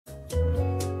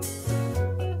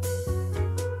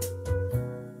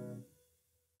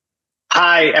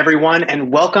Hi, everyone,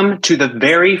 and welcome to the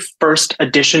very first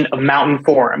edition of MNTN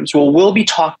Forums, where we'll be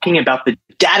talking about the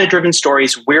data-driven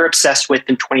stories we're obsessed with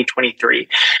in 2023.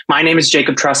 My name is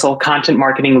Jacob Trussell, Content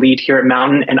Marketing Lead here at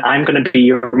MNTN, and I'm going to be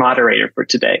your moderator for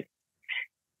today.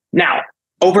 Now,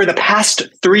 over the past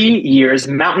 3 years,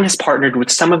 MNTN has partnered with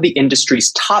some of the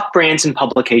industry's top brands and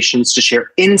publications to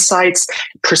share insights,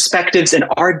 perspectives, and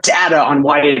our data on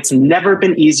why it's never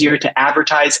been easier to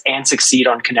advertise and succeed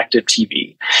on connected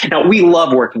TV. Now, we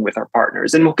love working with our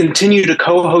partners and will continue to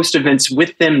co-host events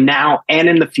with them now and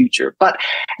in the future. But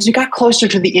as we got closer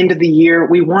to the end of the year,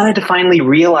 we wanted to finally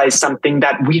realize something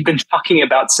that we've been talking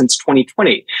about since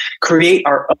 2020, create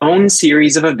our own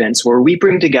series of events where we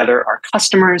bring together our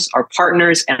customers, our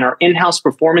partners, and our in-house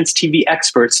performance TV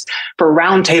experts for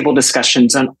roundtable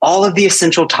discussions on all of the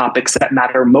essential topics that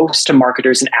matter most to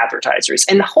marketers and advertisers,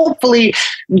 and hopefully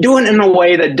do it in a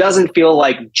way that doesn't feel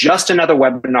like just another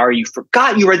webinar you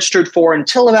forgot you registered for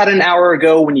until about an hour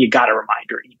ago when you got a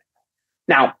reminder email.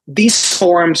 Now, these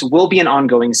forums will be an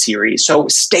ongoing series, so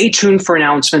stay tuned for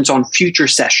announcements on future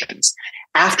sessions.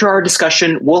 After our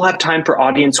discussion, we'll have time for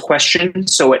audience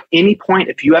questions, so at any point,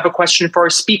 if you have a question for our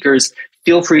speakers,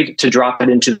 feel free to drop it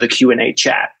into the Q&A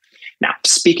chat. Now,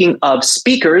 speaking of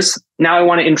speakers, now I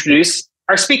want to introduce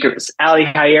our speakers,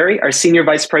 Haeri, our Senior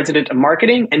Vice President of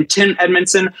Marketing, and Tim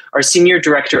Edmundson, our Senior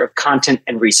Director of Content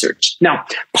and Research. Now,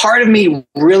 part of me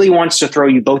really wants to throw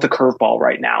you both a curveball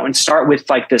right now and start with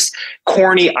like this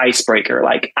corny icebreaker.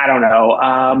 Like, I don't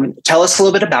know, tell us a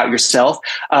little bit about yourself.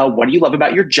 What do you love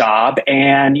about your job?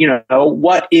 And,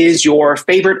 what is your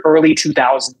favorite early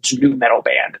 2000s nu metal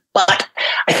band? But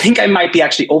I think I might be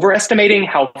actually overestimating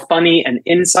how funny an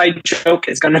inside joke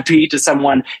is going to be to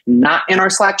someone not in our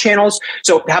Slack channels.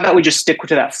 So how about we just stick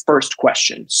to that first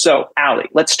question? So, Ali,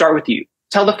 let's start with you.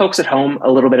 Tell the folks at home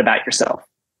a little bit about yourself.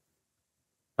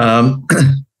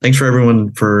 Thanks for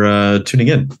everyone for tuning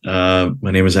in.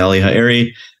 My name is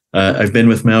Haeri. I've been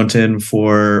with MNTN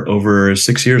for over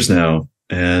 6 years now,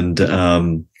 and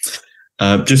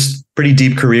just pretty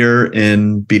deep career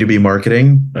in B2B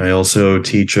marketing. I also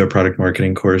teach a product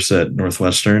marketing course at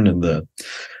Northwestern in the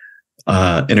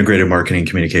Integrated Marketing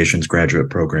Communications graduate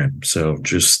program. So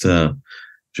just a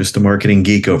marketing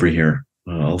geek over here.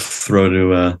 I'll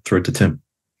throw it to Tim.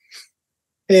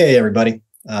 Hey, everybody.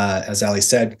 As Ali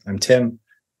said, I'm Tim.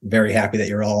 Very happy that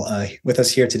you're all with us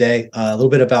here today. A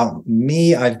little bit about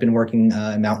me. I've been working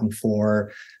at MNTN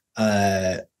for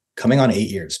coming on 8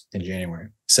 years in January.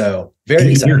 So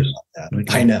very excited about that.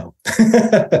 Okay. I know.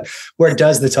 Where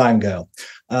does the time go?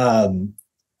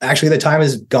 Actually, the time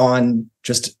is gone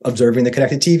just observing the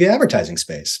connected TV advertising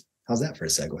space. How's that for a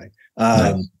segue?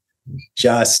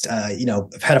 Nice.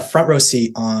 I've had a front row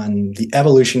seat on the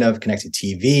evolution of connected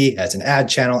TV as an ad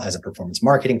channel, as a performance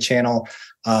marketing channel.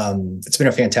 It's been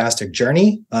a fantastic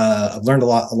journey. I've learned a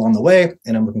lot along the way,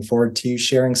 and I'm looking forward to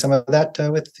sharing some of that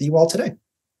with you all today.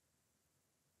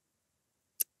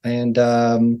 And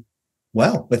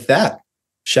well, with that,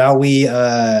 shall we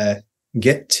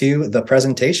get to the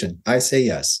presentation? I say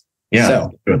yes. Yeah.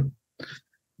 So, good.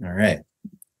 All right.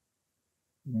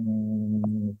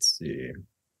 Let's see.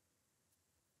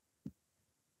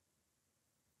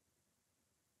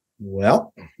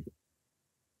 Well,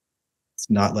 it's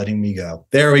not letting me go.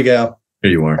 There we go.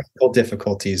 Here you are. Technical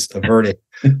difficulties averted.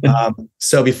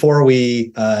 So before we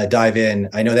dive in,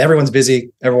 I know that everyone's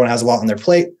busy. Everyone has a lot on their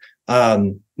plate.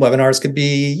 Webinars could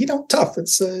be, tough.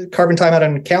 It's carving time out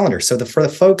on a calendar. So for the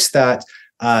folks that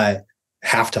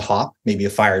have to hop, maybe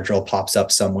a fire drill pops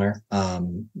up somewhere.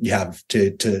 You have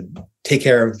to take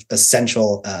care of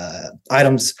essential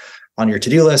items on your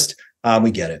to-do list.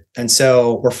 We get it. And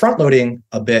so we're front loading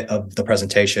a bit of the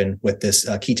presentation with this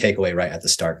key takeaway right at the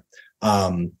start,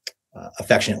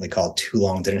 affectionately called Too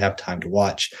Long Didn't Have Time to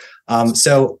Watch.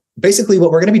 So basically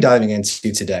what we're going to be diving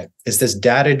into today is this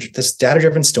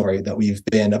data-driven story that we've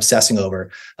been obsessing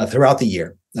over throughout the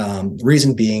year.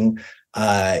 Reason being,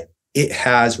 it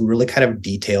has really kind of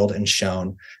detailed and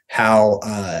shown how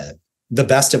the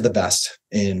best of the best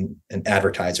in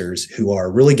advertisers who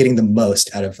are really getting the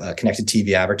most out of connected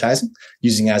TV advertising,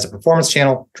 using it as a performance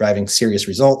channel, driving serious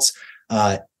results.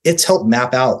 It's helped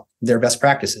map out their best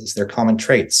practices, their common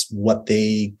traits, what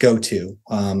they go to,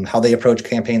 how they approach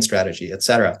campaign strategy, et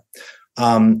cetera.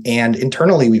 And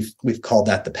internally, we've called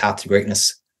that the path to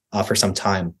greatness for some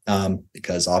time,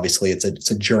 because obviously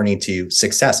it's a journey to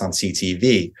success on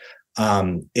CTV.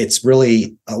 It's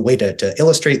really a way to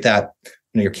illustrate that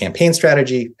your campaign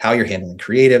strategy, how you're handling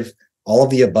creative, all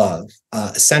of the above,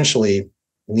 essentially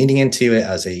leaning into it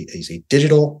as a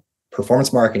digital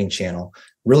performance marketing channel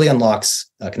really unlocks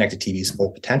connected TV's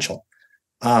full potential.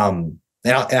 And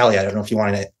Ali, I don't know if you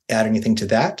want to add anything to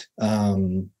that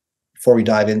before we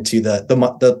dive into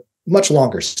the much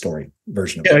longer story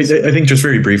version of this? I think just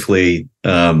very briefly,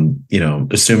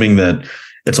 assuming that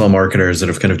it's all marketers that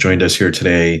have kind of joined us here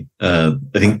today, I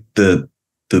think the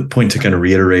point to kind of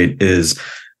reiterate is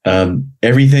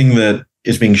everything that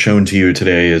is being shown to you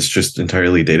today is just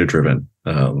entirely data driven,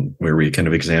 where we kind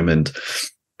of examined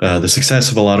the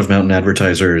success of a lot of mountain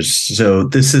advertisers. So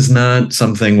this is not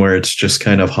something where it's just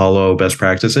kind of hollow best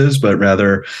practices, but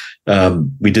rather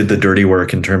we did the dirty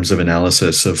work in terms of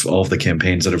analysis of all of the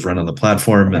campaigns that have run on the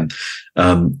platform, and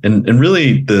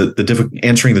really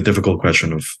answering the difficult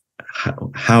question of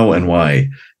how and why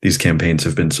these campaigns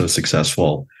have been so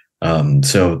successful.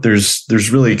 So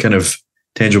there's really kind of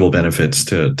tangible benefits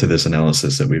to this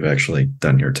analysis that we've actually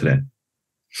done here today.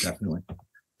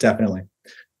 Definitely.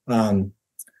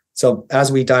 So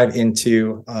as we dive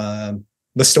into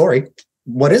the story,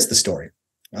 what is the story?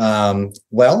 The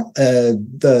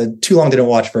Too Long Didn't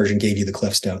Watch version gave you the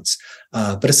Cliff's Notes.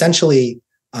 But essentially,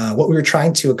 what we were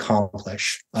trying to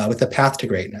accomplish with the path to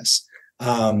greatness,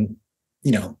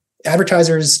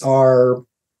 advertisers are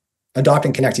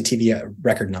adopting connected TV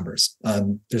record numbers.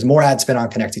 There's more ad spend on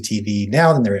connected TV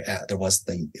now than there was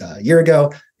the year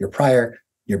ago, year prior,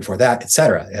 year before that, et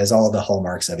cetera. It has all of the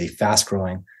hallmarks of a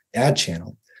fast-growing ad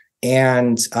channel.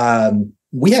 And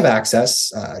we have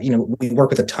access, we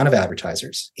work with a ton of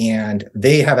advertisers, and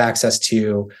they have access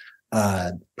to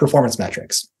performance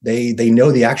metrics. They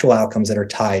know the actual outcomes that are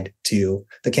tied to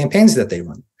the campaigns that they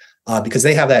run, because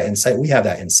they have that insight. We have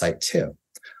that insight too.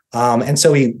 And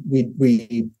so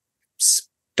we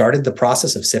started the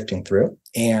process of sifting through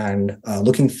and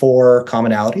looking for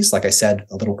commonalities, like I said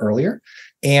a little earlier.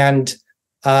 And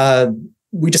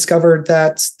we discovered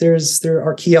that there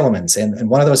are key elements. And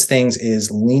one of those things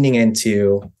is leaning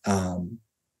into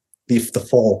the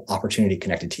full opportunity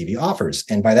connected TV offers.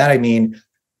 And by that, I mean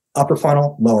upper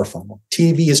funnel, lower funnel.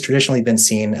 TV has traditionally been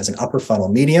seen as an upper funnel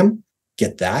medium.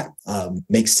 Get that.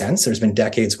 Makes sense. There's been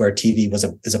decades where TV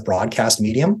is a broadcast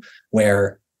medium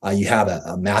where you have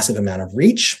a massive amount of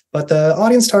reach, but the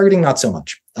audience targeting, not so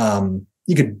much.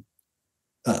 You could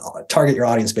target your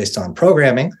audience based on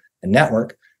programming and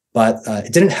network, but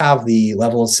it didn't have the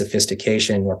level of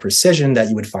sophistication or precision that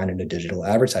you would find in a digital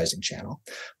advertising channel.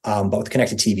 But with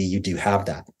connected TV, you do have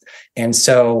that. And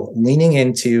so leaning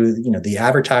into the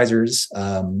advertisers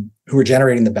who are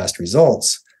generating the best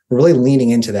results, we're really leaning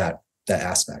into that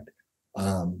aspect,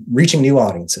 reaching new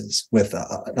audiences with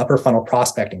an upper funnel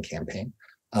prospecting campaign,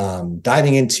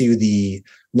 diving into the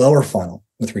lower funnel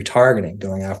with retargeting,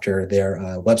 going after their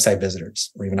website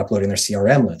visitors, or even uploading their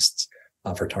CRM lists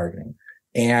for targeting.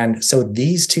 And so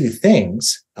these two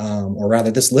things, or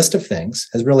rather this list of things,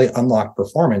 has really unlocked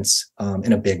performance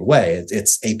in a big way.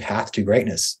 It's a path to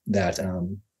greatness that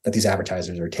these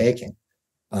advertisers are taking.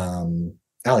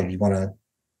 Ali, do you want to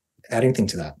add anything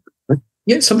to that?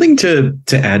 Yeah, something to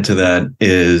add to that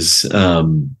is,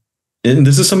 and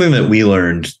this is something that we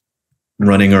learned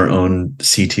running our own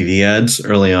CTV ads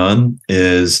early on,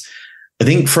 is I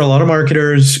think for a lot of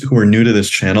marketers who are new to this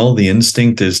channel, the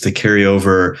instinct is to carry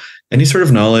over any sort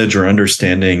of knowledge or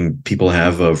understanding people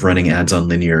have of running ads on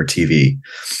linear TV,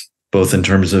 both in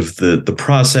terms of the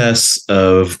process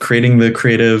of creating the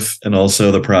creative and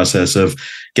also the process of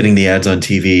getting the ads on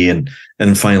TV,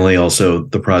 and finally also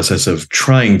the process of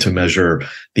trying to measure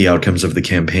the outcomes of the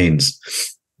campaigns.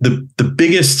 The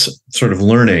biggest sort of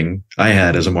learning I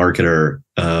had as a marketer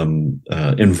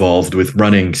involved with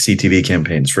running CTV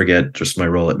campaigns, forget just my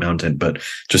role at Mountain, but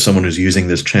just someone who's using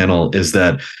this channel, is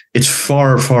that it's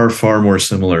far, far, far more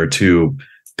similar to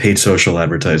paid social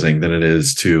advertising than it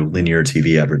is to linear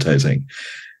TV advertising.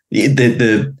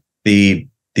 The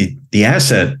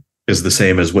asset is the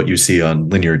same as what you see on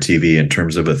linear TV in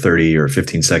terms of a 30 or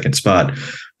 15-second spot,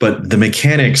 but the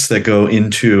mechanics that go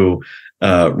into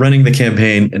running the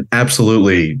campaign and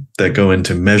absolutely that go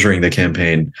into measuring the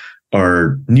campaign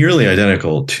are nearly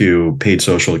identical to paid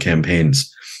social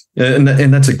campaigns. And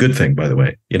that's a good thing, by the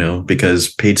way,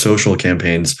 because paid social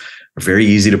campaigns are very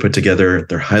easy to put together.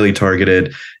 They're highly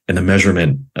targeted, and the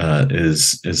measurement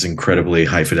is incredibly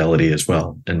high fidelity as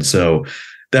well. And so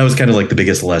that was kind of like the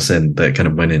biggest lesson that kind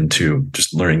of went into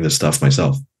just learning this stuff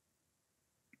myself.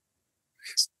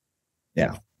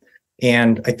 Yeah.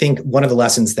 And I think one of the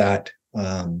lessons that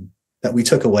we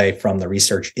took away from the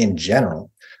research in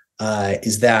general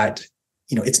is that,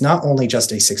 it's not only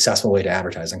just a successful way to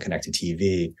advertise on connected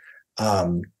TV.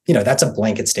 That's a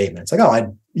blanket statement. It's like,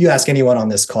 you ask anyone on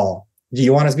this call, do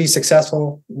you want to be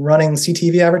successful running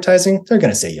CTV advertising? They're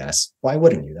going to say yes. Why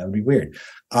wouldn't you? That would be weird.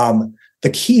 The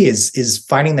key is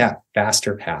finding that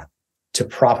faster path to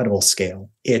profitable scale.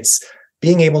 It's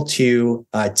being able to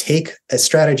take a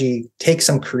strategy, take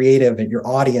some creative and your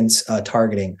audience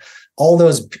targeting, all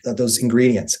those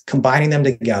ingredients, combining them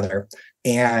together,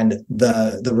 and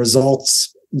the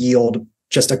results yield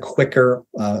just a quicker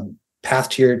path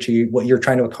to what you're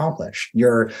trying to accomplish.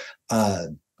 You're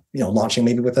launching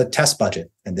maybe with a test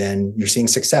budget, and then you're seeing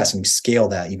success and you scale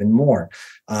that even more.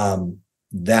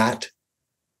 That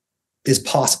is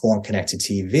possible on connected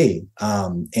TV.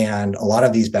 And a lot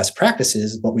of these best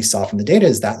practices, what we saw from the data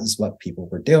is that is what people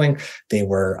were doing. They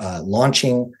were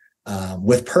launching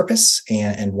with purpose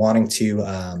and wanting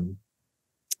to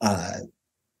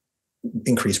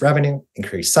increase revenue,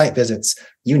 increase site visits,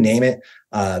 you name it,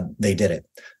 they did it.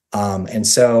 And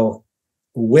so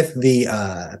with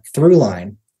the through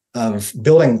line of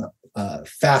building a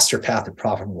faster path to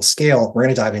profitable scale, we're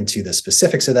going to dive into the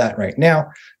specifics of that right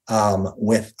now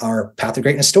with our Path to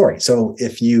Greatness story. So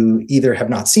if you either have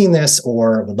not seen this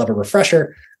or would love a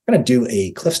refresher, I'm going to do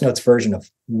a Cliff's Notes version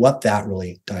of what that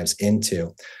really dives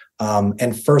into.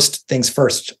 And first things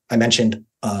first, I mentioned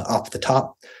off the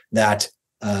top that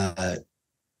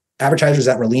advertisers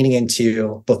that were leaning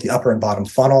into both the upper and bottom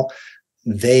funnel,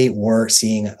 they were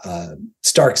seeing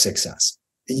stark success.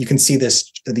 You can see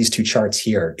these two charts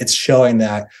here. It's showing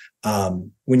that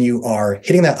when you are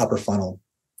hitting that upper funnel,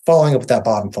 following up with that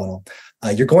bottom funnel,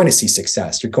 you're going to see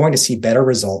success. You're going to see better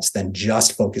results than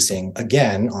just focusing,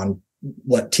 again, on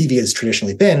what TV has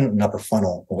traditionally been, an upper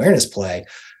funnel awareness play.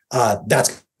 That's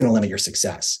going to limit your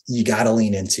success. You got to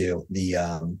lean into the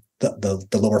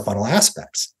lower funnel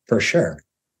aspects for sure.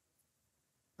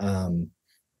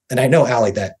 And I know,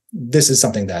 Allie, that this is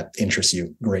something that interests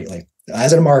you greatly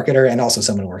as a marketer and also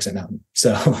someone who works at Mountain.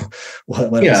 So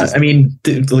what I mean,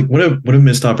 like what a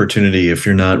missed opportunity if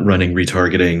you're not running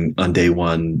retargeting on day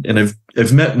one. And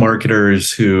I've met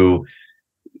marketers who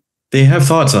they have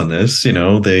thoughts on this, I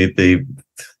don't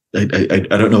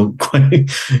know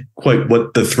quite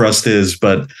what the thrust is,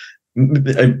 but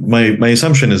my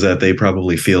assumption is that they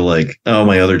probably feel like, oh,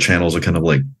 my other channels are kind of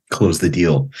like close the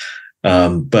deal.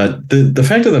 But the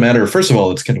fact of the matter, first of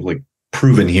all, it's kind of like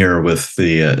proven here with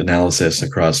the analysis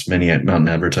across many Mountain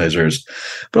advertisers,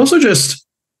 but also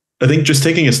I think just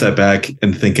taking a step back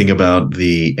and thinking about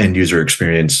the end user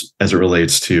experience as it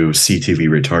relates to CTV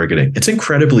retargeting. It's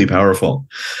incredibly powerful.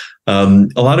 A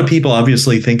lot of people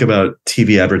obviously think about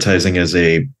TV advertising as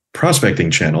a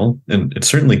prospecting channel, and it's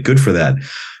certainly good for that.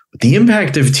 But the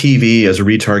impact of TV as a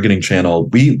retargeting channel,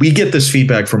 we get this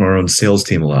feedback from our own sales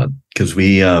team a lot because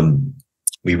we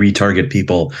retarget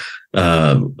people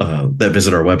that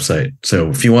visit our website. So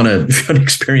if you want to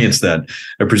experience that,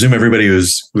 I presume everybody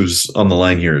who's on the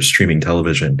line here is streaming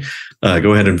television.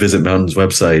 Go ahead and visit Mountain's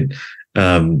website.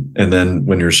 And then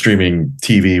when you're streaming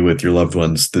TV with your loved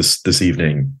ones this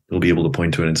evening, you'll be able to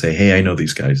point to it and say, hey, I know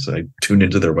these guys. I tuned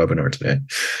into their webinar today.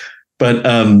 But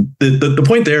the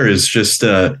point there is just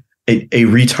a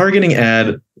retargeting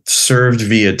ad served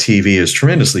via TV is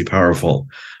tremendously powerful.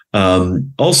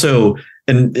 Also,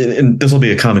 and this will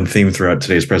be a common theme throughout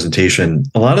today's presentation,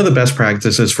 a lot of the best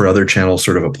practices for other channels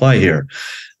sort of apply here.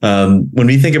 When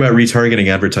we think about retargeting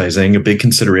advertising, a big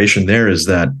consideration there is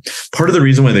that part of the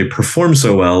reason why they perform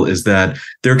so well is that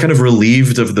they're kind of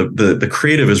relieved of the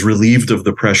creative is relieved of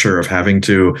the pressure of having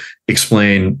to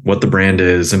explain what the brand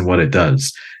is and what it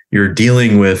does. You're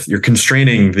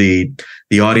constraining the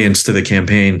audience to the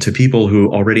campaign to people who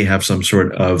already have some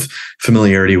sort of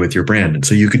familiarity with your brand. And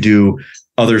so you could do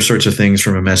other sorts of things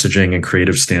from a messaging and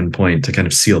creative standpoint to kind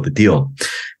of seal the deal.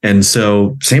 And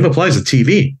so same applies to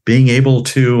TV, being able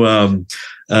to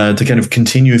kind of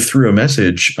continue through a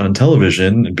message on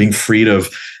television and being freed of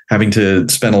having to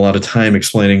spend a lot of time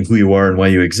explaining who you are and why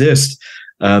you exist.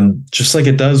 Just like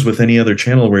it does with any other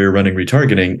channel where you're running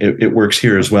retargeting, it works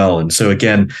here as well. And so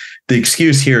again, the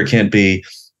excuse here can't be,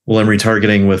 well, I'm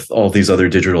retargeting with all these other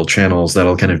digital channels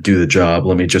that'll kind of do the job.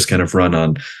 Let me just kind of run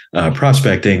on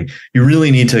prospecting. You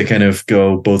really need to kind of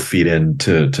go both feet in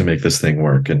to make this thing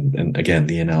work. And again,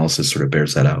 the analysis sort of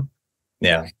bears that out.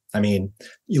 Yeah. I mean,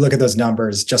 you look at those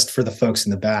numbers just for the folks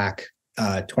in the back,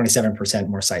 27%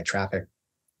 more site traffic,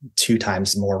 2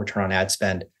 times more return on ad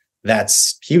spend.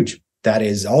 That's huge. That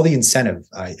is all the incentive,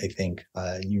 I think,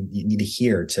 you need to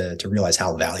hear to realize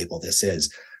how valuable this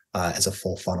is as a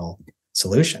full funnel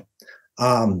solution.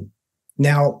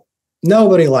 Now,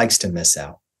 nobody likes to miss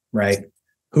out, right?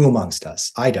 Who amongst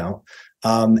us? I don't.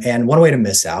 And one way to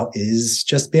miss out is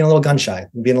just being a little gun shy,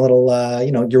 being a little,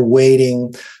 you're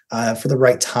waiting for the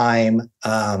right time.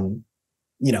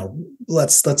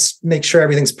 Let's make sure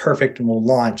everything's perfect and we'll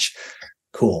launch.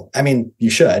 Cool. I mean, you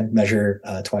should measure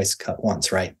twice, cut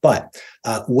once, right? But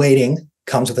waiting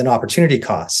comes with an opportunity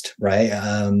cost, right?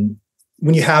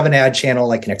 when you have an ad channel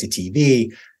like connected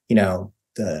TV, you know,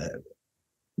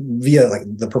 via like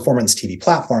the performance TV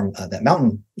platform that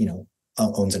Mountain, you know,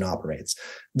 owns and operates,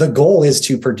 the goal is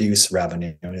to produce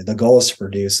revenue. The goal is to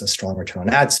produce a strong return on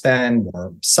ad spend,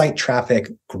 more site traffic,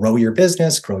 grow your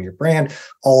business, grow your brand,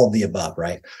 all of the above,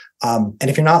 right? And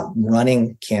if you're not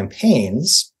running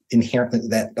campaigns inherently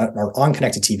that are on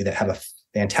connected TV that have a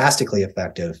fantastically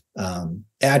effective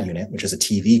ad unit, which is a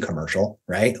TV commercial,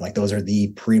 right? Like those are the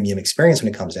premium experience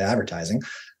when it comes to advertising.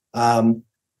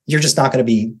 You're just not going to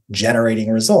be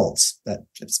generating results.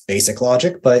 It's basic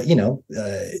logic, but you know,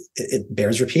 it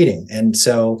bears repeating. And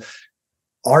so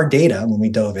our data, when we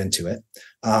dove into it,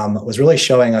 was really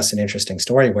showing us an interesting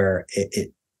story where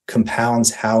it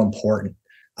compounds how important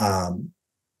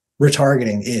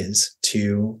retargeting is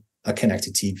to a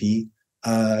connected TV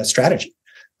strategy.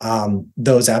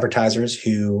 Those advertisers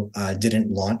who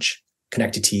didn't launch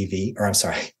connected TV, or I'm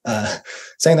sorry,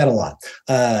 saying that a lot.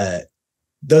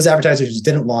 Those advertisers who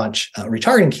didn't launch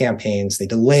retargeting campaigns, they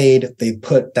delayed, they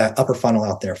put that upper funnel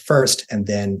out there first, and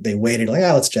then they waited, like,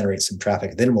 let's generate some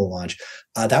traffic, then we'll launch.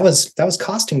 That was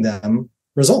costing them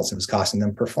results. It was costing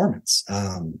them performance.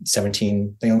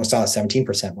 They almost saw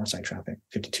 17% more site traffic,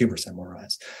 52% more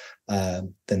rise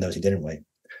than those who didn't wait.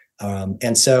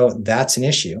 And so that's an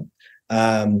issue.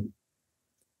 I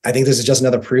think this is just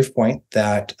another proof point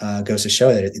that goes to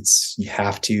show that you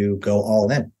have to go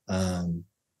all in.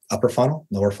 Upper funnel,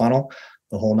 lower funnel,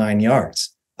 the whole 9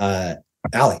 yards.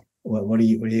 Ali, what do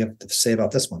you have to say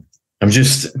about this one? I'm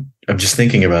just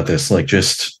thinking about this. Like,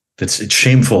 it's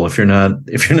shameful if you're not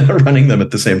running them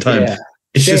at the same time. Yeah,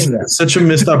 it's just such a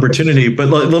missed opportunity. But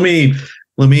let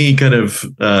me kind of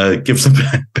give some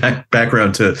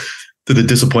background to the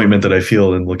disappointment that I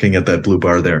feel in looking at that blue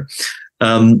bar there.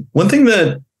 One thing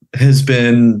that has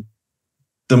been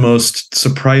the most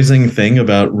surprising thing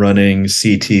about running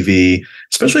CTV,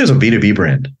 especially as a B2B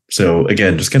brand. So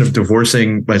again, just kind of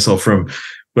divorcing myself from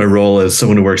my role as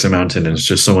someone who works at Mountain and is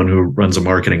just someone who runs a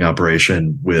marketing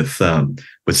operation with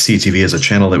CTV as a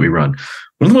channel that we run.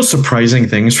 One of the most surprising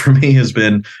things for me has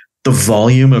been the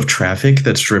volume of traffic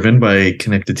that's driven by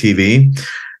connected TV.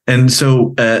 And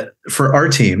so for our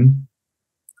team,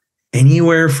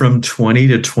 anywhere from 20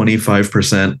 to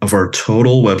 25% of our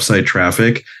total website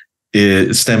traffic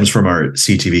stems from our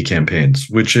CTV campaigns,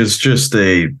 which is just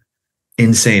a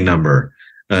insane number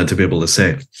to be able to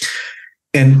say.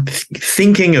 And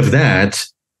thinking of that,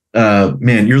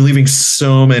 man, you're leaving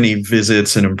so many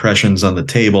visits and impressions on the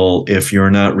table if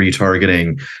you're not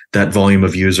retargeting that volume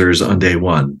of users on day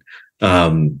one.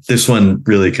 This one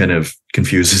really kind of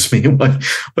confuses me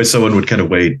why someone would kind of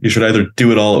wait. You should either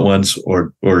do it all at once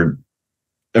or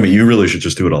I mean, you really should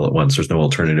just do it all at once. There's no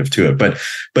alternative to it. But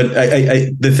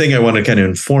the thing I want to kind of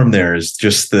inform there is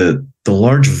just the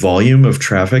large volume of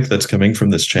traffic that's coming from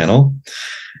this channel.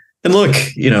 And look,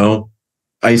 you know,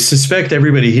 I suspect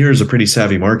everybody here is a pretty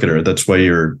savvy marketer. That's why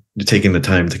you're taking the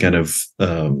time to kind of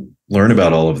learn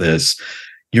about all of this.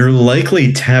 You're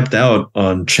likely tapped out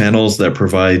on channels that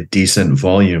provide decent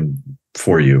volume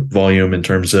for you. Volume in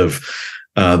terms of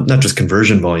not just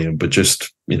conversion volume, but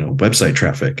just, you know, website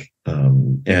traffic.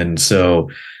 And so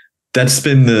that's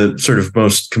been the sort of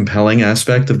most compelling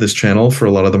aspect of this channel for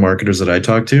a lot of the marketers that I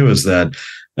talk to, is that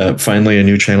finally a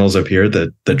new channel's appeared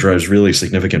that drives really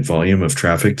significant volume of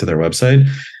traffic to their website.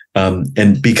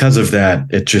 And because of that,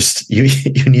 it just, you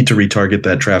need to retarget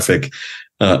that traffic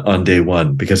on day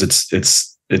one, because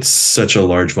it's such a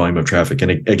large volume of traffic.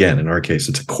 And again, in our case,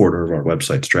 it's a quarter of our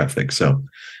website's traffic. So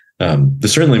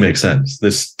this certainly makes sense.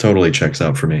 This totally checks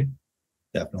out for me.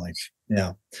 Definitely.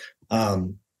 Yeah.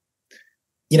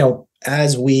 You know,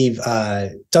 as we've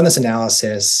done this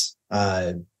analysis,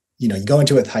 you know, you go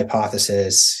into it with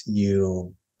hypothesis,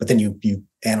 but then you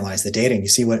analyze the data and you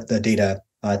see what the data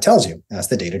tells you. That's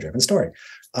the data-driven story.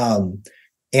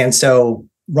 And so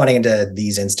running into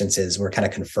these instances where it kind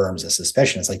of confirms a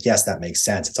suspicion, it's like, yes, that makes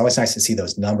sense. It's always nice to see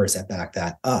those numbers that back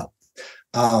that up.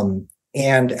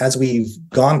 And as we've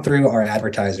gone through our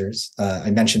advertisers,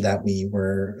 I mentioned that we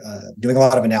were doing a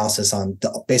lot of analysis on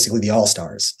basically the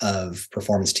all-stars of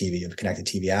performance TV, of connected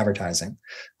TV advertising.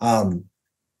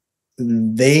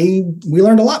 We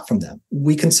learned a lot from them.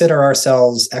 We consider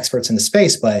ourselves experts in the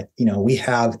space, but you know, we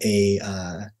have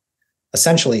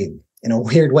essentially, in a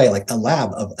weird way, like a lab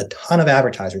of a ton of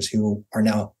advertisers who are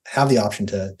now have the option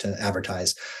to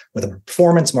advertise with a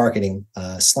performance marketing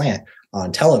slant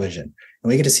on television. And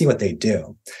we get to see what they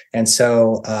do. And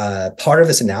so part of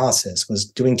this analysis was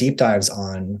doing deep dives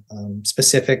on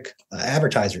specific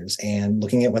advertisers and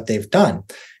looking at what they've done.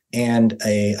 And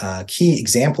a key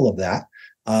example of that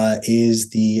is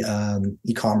the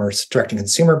e-commerce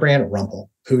direct-to-consumer brand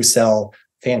Rumple, who sell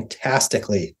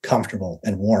fantastically comfortable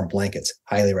and warm blankets.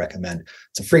 Highly recommend.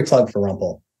 It's a free plug for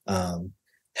Rumple.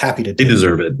 Happy to do. They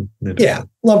deserve it. Yeah,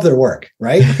 love their work,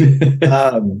 right?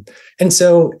 And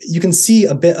so you can see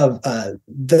a bit of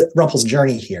the Rumple's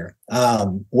journey here,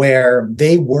 where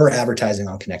they were advertising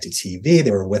on connected TV.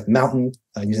 They were with Mountain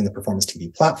using the performance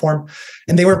TV platform,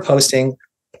 and they were posting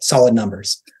solid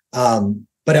numbers.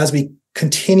 But as we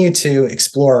continue to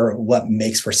explore what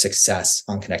makes for success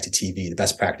on connected TV, the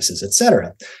best practices, et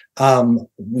cetera,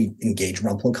 we engage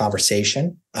Rumple in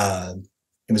conversation.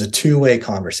 It was a two-way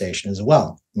conversation as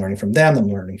well, learning from them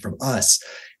and learning from us.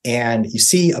 And you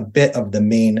see a bit of the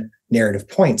main narrative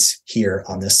points here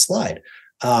on this slide.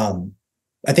 I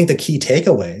think the key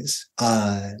takeaways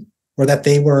were that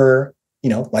they were,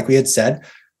 like we had said,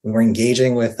 we were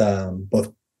engaging with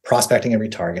both prospecting and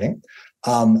retargeting.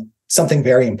 Something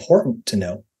very important to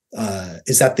note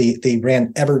is that they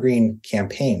ran evergreen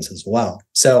campaigns as well.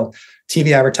 So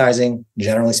TV advertising,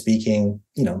 generally speaking,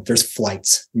 there's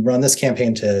flights. You run this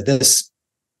campaign to this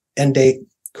end date,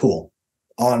 cool,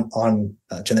 on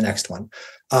to the next one.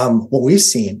 What we've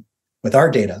seen with our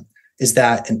data is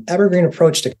that an evergreen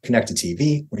approach to connected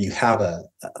TV, where you have a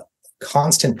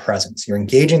constant presence, you're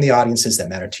engaging the audiences that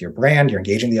matter to your brand, you're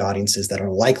engaging the audiences that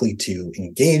are likely to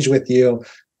engage with you,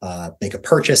 make a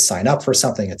purchase, sign up for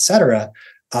something, et cetera.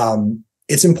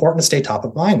 It's important to stay top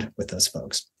of mind with those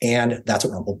folks. And that's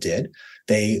what Rumple did.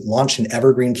 They launched an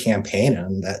evergreen campaign. And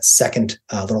on that second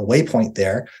little waypoint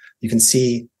there, you can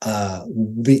see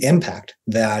the impact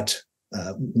that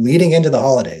leading into the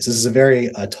holidays, this is a very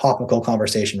topical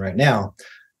conversation right now.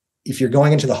 If you're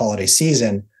going into the holiday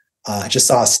season, I just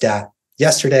saw a stat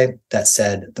yesterday that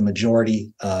said the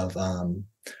majority of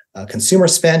consumer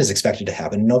spend is expected to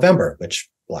happen in November, which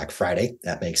Black Friday,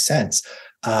 that makes sense.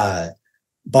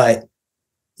 But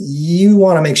you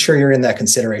want to make sure you're in that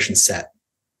consideration set,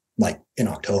 like in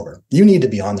October. You need to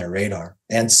be on their radar.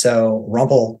 And so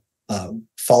Rumple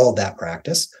followed that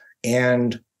practice,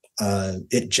 and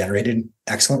it generated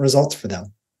excellent results for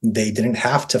them. They didn't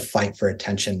have to fight for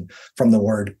attention from the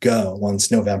word go.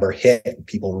 Once November hit,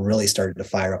 people really started to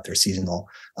fire up their seasonal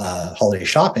holiday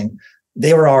shopping.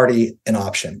 They were already an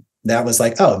option. That was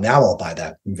like, oh, now I'll buy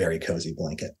that very cozy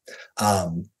blanket.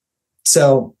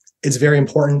 So it's very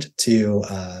important to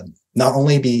not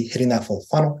only be hitting that full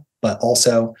funnel, but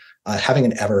also having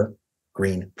an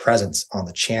evergreen presence on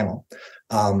the channel.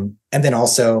 And then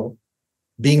also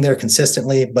being there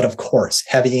consistently, but of course,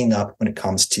 heavying up when it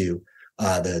comes to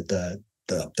the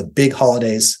big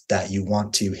holidays that you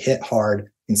want to hit hard.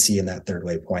 You can see in that third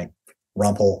waypoint,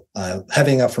 Rumple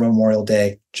heavying up for Memorial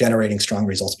Day, generating strong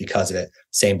results because of it.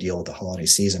 Same deal with the holiday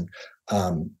season.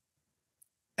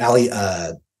 Ali,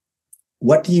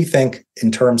 what do you think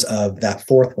in terms of that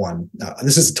fourth one?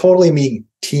 This is totally me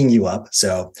teeing you up,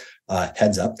 so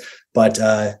heads up. But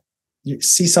you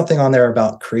see something on there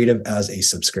about creative as a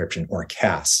subscription, or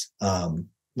CAS.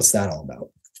 What's that all about?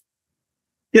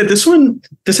 Yeah,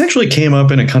 this actually came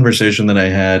up in a conversation that I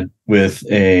had with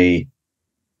a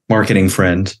marketing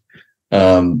friend,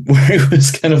 where it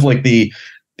was kind of like the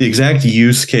exact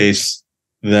use case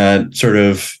that sort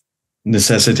of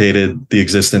necessitated the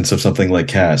existence of something like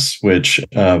CAS, which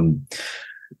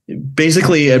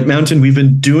basically at Mountain, we've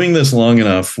been doing this long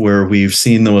enough where we've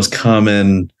seen the most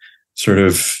common sort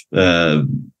of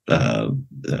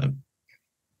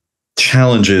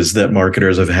challenges that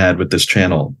marketers have had with this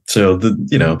channel. So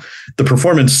the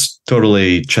performance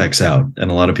totally checks out,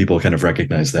 and a lot of people kind of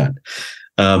recognize that.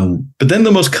 But then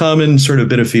the most common sort of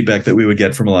bit of feedback that we would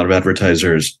get from a lot of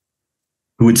advertisers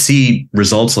who would see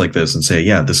results like this and say,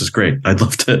 yeah, this is great. I'd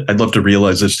love to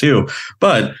realize this too,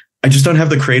 but I just don't have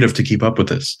the creative to keep up with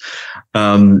this.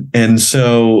 And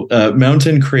so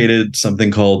Mountain created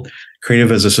something called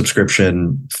Creative as a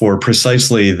Subscription for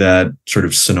precisely that sort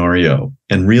of scenario.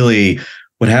 And really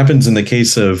what happens in the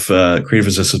case of Creative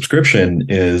as a Subscription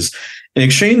is, in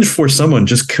exchange for someone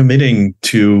just committing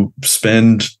to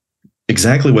spend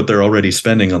exactly what they're already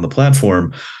spending on the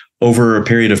platform over a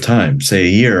period of time, say a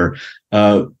year,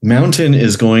 Mountain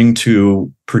is going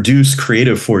to produce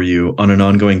creative for you on an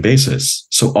ongoing basis.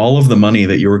 So all of the money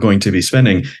that you're going to be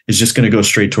spending is just going to go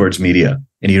straight towards media.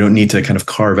 And you don't need to kind of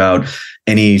carve out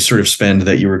any sort of spend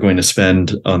that you were going to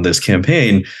spend on this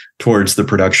campaign towards the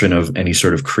production of any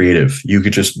sort of creative. You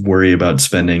could just worry about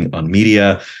spending on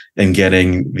media and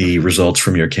getting the results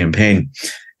from your campaign.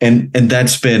 And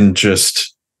that's been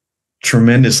just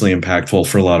tremendously impactful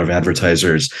for a lot of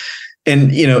advertisers.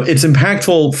 And, it's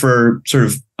impactful for sort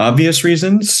of obvious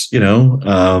reasons,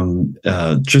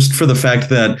 just for the fact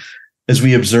that as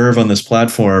we observe on this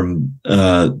platform,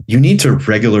 you need to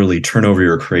regularly turn over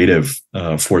your creative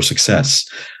for success.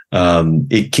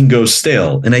 It can go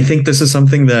stale. And I think this is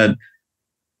something that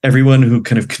everyone who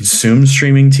kind of consumes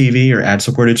streaming TV or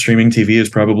ad-supported streaming TV has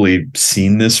probably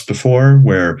seen this before,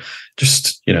 where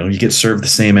just, you get served the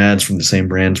same ads from the same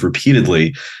brands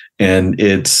repeatedly, and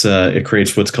it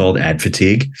creates what's called ad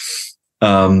fatigue.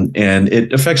 And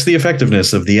it affects the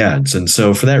effectiveness of the ads. And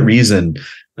so for that reason,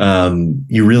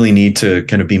 you really need to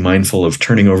kind of be mindful of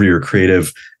turning over your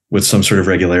creative with some sort of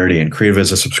regularity. And creative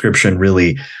as a subscription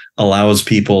really allows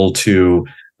people to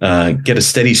get a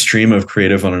steady stream of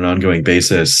creative on an ongoing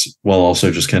basis, while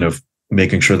also just kind of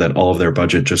making sure that all of their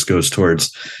budget just goes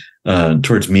towards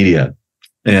media.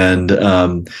 And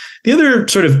the other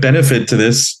sort of benefit to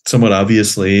this, somewhat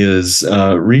obviously, is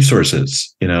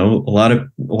resources. A lot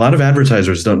of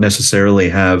advertisers don't necessarily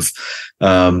have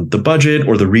the budget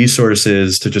or the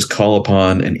resources to just call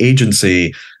upon an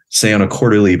agency, say on a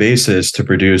quarterly basis, to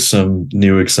produce some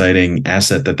new exciting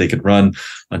asset that they could run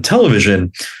on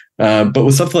television. But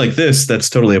with something like this,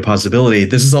 that's totally a possibility.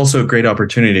 This is also a great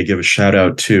opportunity to give a shout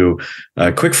out to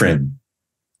QuickFrame.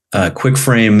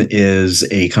 QuickFrame is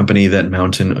a company that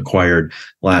Mountain acquired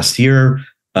last year.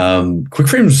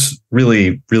 QuickFrame's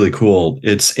really, really cool.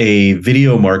 It's a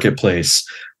video marketplace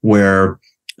where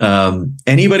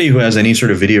anybody who has any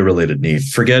sort of video related need,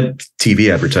 forget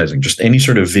TV advertising, just any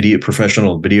sort of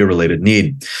professional video related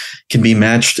need, can be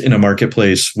matched in a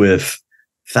marketplace with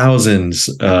thousands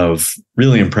of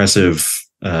really impressive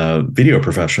video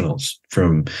professionals,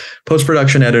 from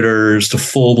post-production editors to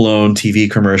full-blown TV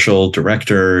commercial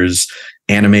directors,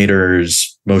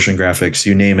 animators, motion graphics,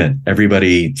 you name it.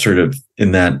 Everybody sort of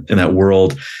in that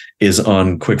world is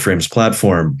on QuickFrame's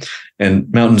platform.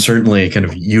 And Mountain certainly kind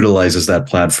of utilizes that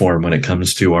platform when it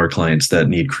comes to our clients that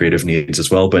need creative needs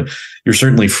as well. But you're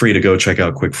certainly free to go check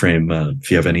out QuickFrame if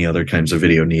you have any other kinds of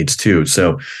video needs too.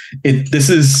 So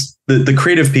this is the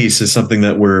creative piece is something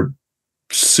that we're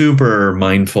super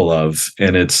mindful of,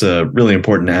 and it's a really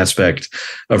important aspect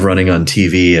of running on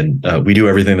TV. And we do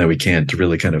everything that we can to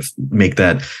really kind of make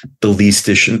that the least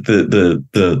issue,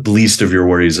 the least of your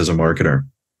worries as a marketer.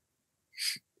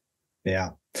 Yeah.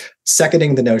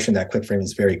 Seconding the notion that QuickFrame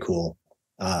is very cool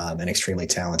and extremely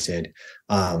talented.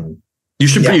 You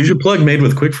should plug Made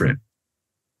with QuickFrame.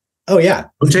 Oh yeah.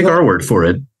 Don't take our word for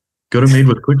it. Go to Made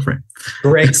with QuickFrame.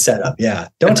 Great setup. Yeah.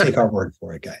 Don't take our word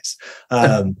for it, guys.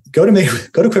 Go to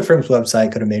QuickFrame's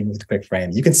website, go to Made with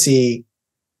QuickFrame. You can see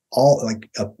all like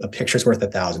a picture's worth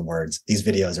 1,000 words. These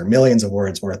videos are millions of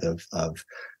words worth of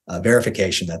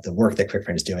verification that the work that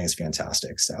QuickFrame is doing is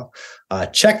fantastic. So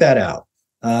check that out.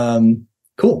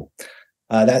 Cool.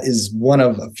 That is one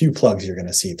of a few plugs you're going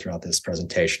to see throughout this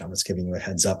presentation. I'm just giving you a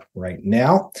heads up right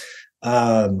now.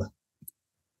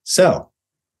 So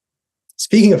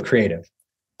speaking of creative,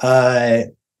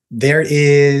 there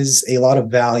is a lot of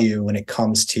value when it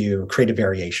comes to creative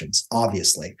variations,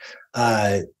 obviously.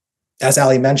 As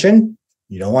Ali mentioned,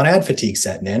 you don't want ad fatigue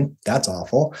setting in. That's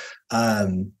awful. I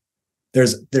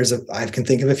can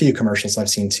think of a few commercials I've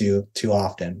seen too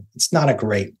often. It's not a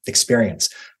great experience.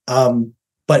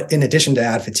 But in addition to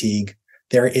ad fatigue,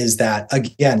 there is that,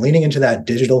 again, leaning into that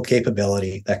digital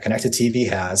capability that connected TV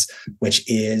has, which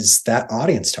is that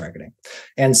audience targeting.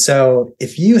 And so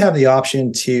if you have the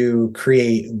option to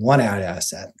create one ad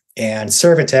asset and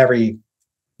serve it to every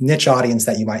niche audience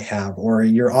that you might have, or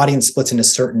your audience splits into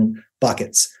certain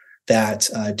buckets that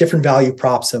different value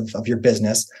props of your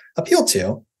business appeal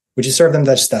to, would you serve them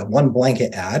just that one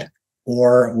blanket ad?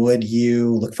 Or would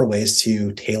you look for ways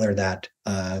to tailor that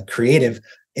creative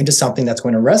into something that's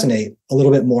going to resonate a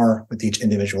little bit more with each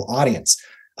individual audience?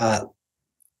 Do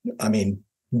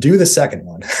the second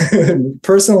one.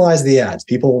 Personalize the ads.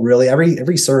 People really,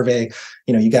 every survey,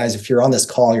 you guys, if you're on this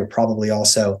call, you're probably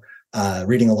also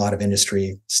reading a lot of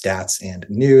industry stats and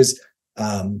news.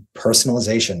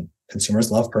 Personalization.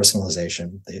 Consumers love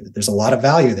personalization. There's a lot of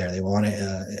value there. They want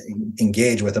to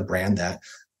engage with a brand that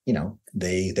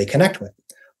they connect with.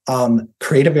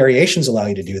 Creative variations allow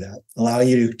you to do that, allow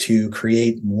you to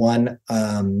create one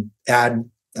ad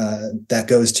that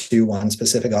goes to one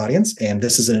specific audience. And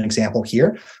this is an example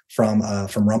here from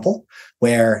Rumple,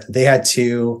 where they had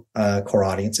two core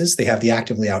audiences. They have the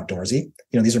actively outdoorsy.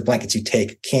 These are blankets you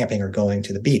take camping or going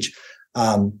to the beach.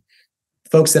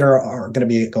 Folks that are going to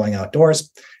be going outdoors.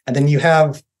 And then you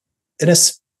have an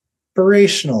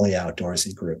aspirationally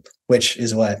outdoorsy group, which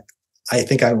is what I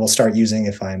think I will start using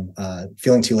if I'm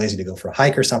feeling too lazy to go for a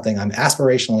hike or something. I'm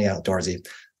aspirationally outdoorsy.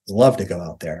 Love to go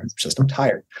out there. It's just I'm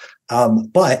tired.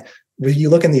 But when you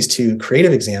look in these two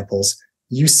creative examples,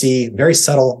 you see very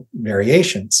subtle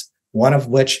variations. One of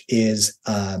which is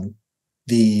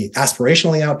The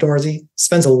aspirationally outdoorsy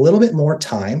spends a little bit more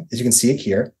time, as you can see it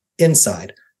here,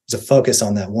 inside. There's a focus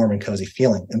on that warm and cozy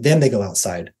feeling. And then they go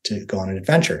outside to go on an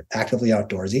adventure. Actively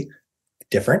outdoorsy,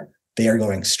 different. They are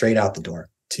going straight out the door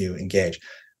to engage.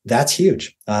 That's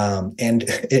huge. And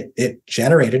it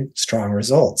generated strong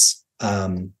results.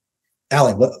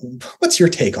 Allie, what's your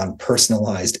take on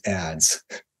personalized ads?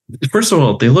 First of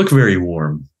all, they look very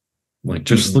warm. Like,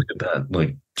 just look at that.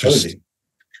 Like, just Cozy.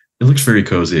 It looks very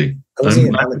cozy.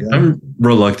 I'm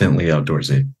reluctantly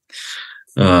outdoorsy.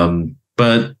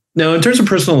 But no, in terms of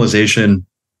personalization,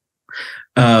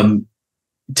 to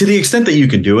the extent that you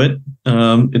can do it,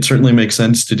 it certainly makes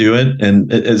sense to do it.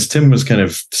 And as Tim was kind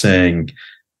of saying,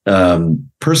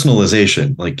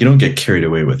 personalization, like, you don't get carried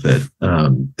away with it.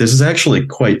 This is actually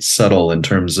quite subtle in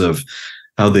terms of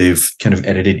how they've kind of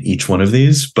edited each one of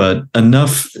these, but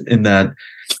enough in that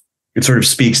it sort of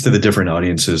speaks to the different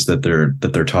audiences that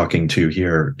they're talking to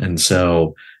here. And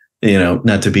so,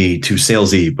 not to be too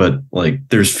salesy, but like,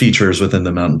 there's features within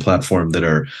the Mountain platform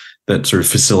that sort of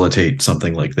facilitate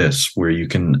something like this, where you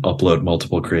can upload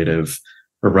multiple creative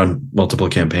or run multiple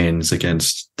campaigns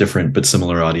against different but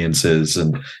similar audiences,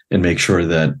 and make sure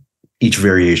that each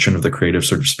variation of the creative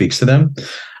sort of speaks to them.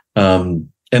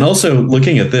 And also,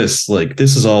 looking at this, like,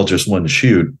 this is all just one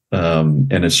shoot, and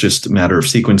it's just a matter of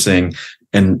sequencing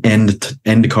and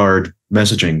end card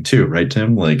messaging too, right,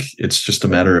 Tim? Like, it's just a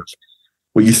matter of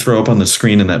what you throw up on the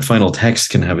screen, and that final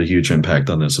text can have a huge impact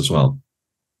on this as well.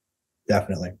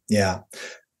 Definitely. Yeah.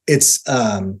 It's,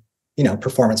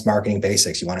 performance marketing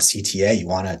basics. You want a CTA, you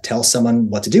want to tell someone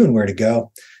what to do and where to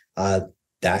go.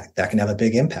 That can have a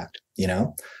big impact,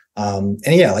 and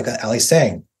yeah, like Allie's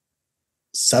saying,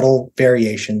 subtle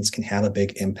variations can have a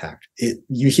big impact.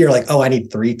 You hear like, oh, I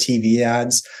need 3 TV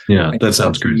ads. Yeah, that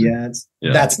sounds crazy. Ads.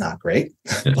 Yeah. That's not great,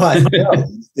 but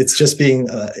it's just being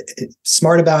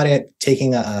smart about it,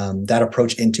 taking that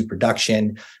approach into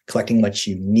production, collecting what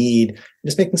you need,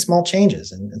 just making small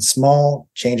changes. And small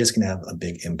changes can have a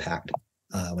big impact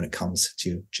when it comes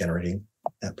to generating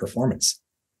that performance.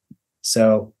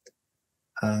 So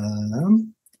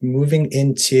moving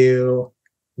into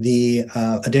the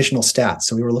additional stats.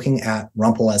 So we were looking at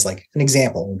Rumple as like an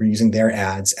example. We're using their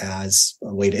ads as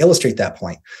a way to illustrate that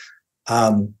point.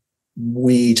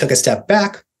 We took a step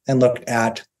back and looked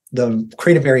at the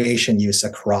creative variation use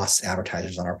across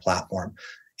advertisers on our platform.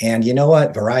 And you know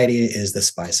what? Variety is the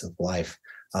spice of life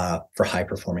for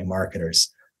high-performing marketers.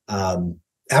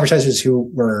 Advertisers who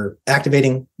were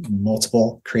activating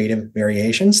multiple creative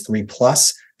variations,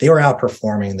 3+, they were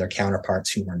outperforming their counterparts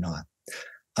who were not.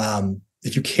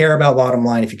 If you care about bottom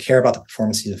line, if you care about the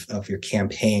performance of your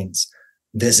campaigns,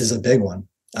 this is a big one.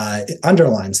 It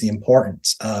underlines the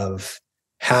importance of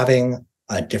having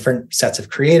different sets of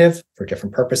creative for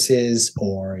different purposes,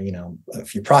 or,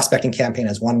 if your prospecting campaign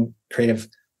has one creative,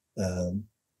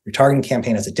 your targeting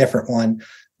campaign has a different one,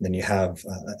 then you have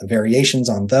variations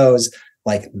on those,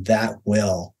 like that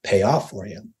will pay off for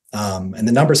you. And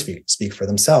the numbers speak for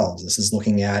themselves. This is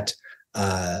looking at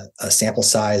a sample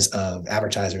size of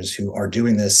advertisers who are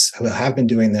doing this, who have been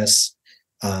doing this.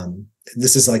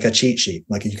 This is like a cheat sheet.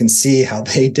 Like, you can see how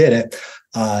they did it,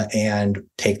 and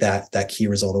take that key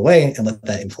result away and let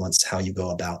that influence how you go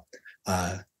about,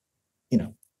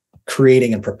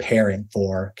 creating and preparing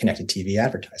for connected TV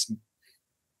advertising.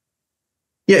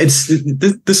 Yeah,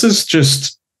 this is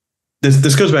just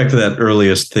this goes back to that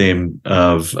earliest theme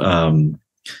of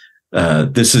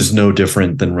this is no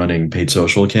different than running paid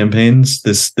social campaigns.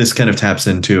 This kind of taps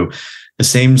into the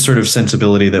same sort of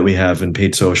sensibility that we have in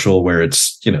paid social, where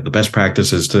it's, the best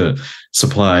practice is to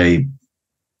supply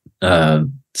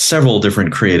several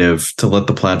different creative to let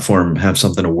the platform have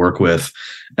something to work with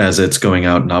as it's going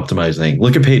out and optimizing.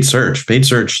 Look at paid search. Paid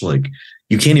search, like,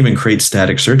 you can't even create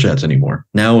static search ads anymore.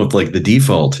 Now, the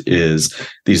default is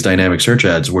these dynamic search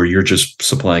ads where you're just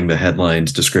supplying the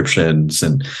headlines, descriptions,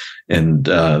 and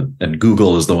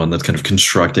Google is the one that's kind of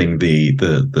constructing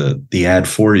the ad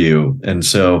for you. And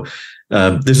so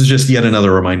this is just yet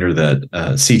another reminder that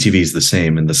CTV is the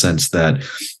same, in the sense that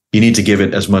you need to give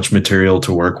it as much material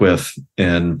to work with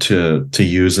and to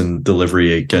use in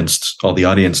delivery against all the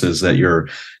audiences that you're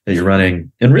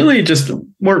running. And really, just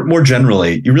more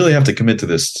generally, you really have to commit to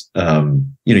this.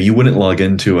 You wouldn't log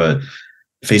into a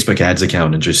Facebook ads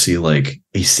account and just see like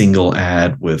a single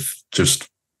ad with just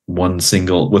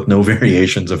with no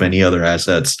variations of any other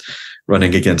assets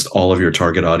running against all of your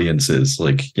target audiences.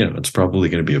 It's probably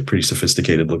going to be a pretty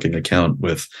sophisticated looking account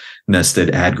with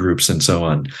nested ad groups and so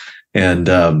on. And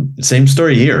same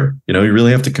story here. You know, you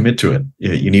really have to commit to it.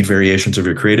 You need variations of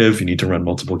your creative. You need to run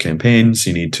multiple campaigns.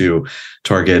 You need to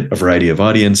target a variety of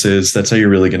audiences. That's how you're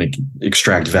really going to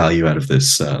extract value out of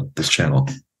this channel.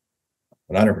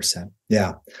 100%.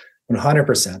 Yeah,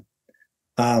 100%.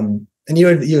 And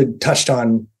you had touched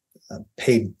on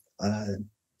paid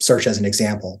search as an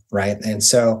example, right? And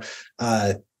so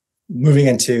moving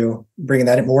into bringing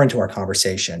that more into our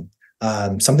conversation,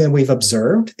 something that we've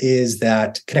observed is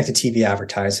that connected TV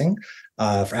advertising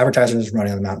for advertisers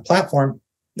running on the Mountain platform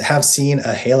have seen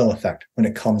a halo effect when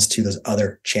it comes to those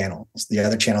other channels, the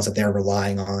other channels that they're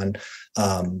relying on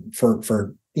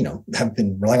for have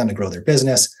been relying on to grow their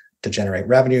business, to generate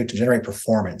revenue, to generate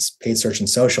performance. Paid search and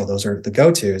social, those are the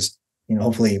go-tos.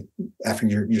 Hopefully after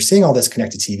you're seeing all this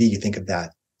connected TV, you think of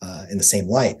that in the same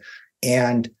light.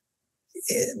 And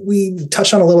we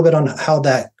touched on a little bit on how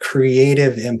that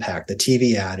creative impact, the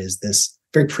TV ad, is this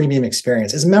very premium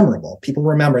experience, is memorable. People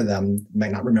remember them. You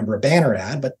might not remember a banner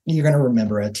ad, but you're going to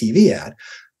remember a TV ad.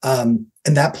 And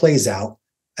that plays out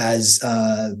as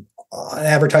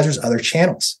advertisers' other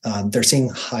channels. They're seeing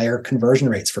higher conversion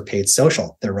rates for paid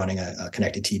social. They're running a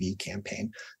connected TV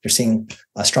campaign. They're seeing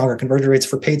stronger conversion rates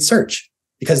for paid search,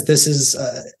 because this is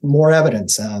more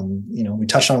evidence. We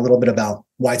touched on a little bit about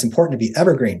why it's important to be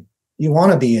evergreen. You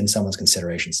want to be in someone's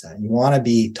consideration set. You want to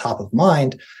be top of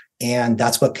mind. And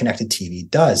that's what connected TV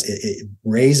does. It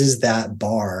raises that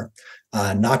bar,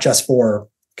 not just for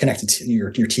connected to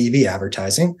your TV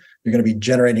advertising. You're going to be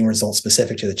generating results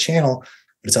specific to the channel,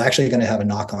 but it's actually going to have a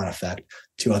knock-on effect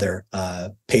to other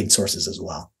paid sources as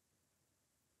well.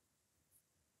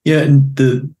 Yeah, and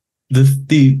the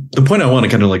point I want to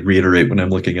kind of like reiterate when I'm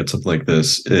looking at something like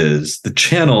this is the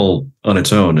channel on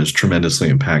its own is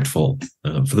tremendously impactful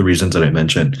for the reasons that I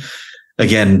mentioned.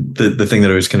 Again, the thing that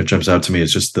always kind of jumps out to me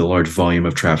is just the large volume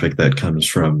of traffic that comes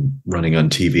from running on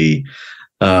TV.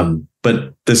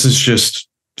 But this is just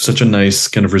such a nice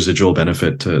kind of residual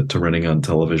benefit to running on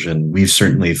television. We've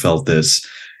certainly felt this.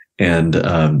 And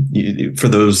for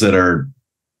those that are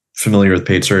familiar with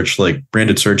paid search, like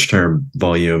branded search term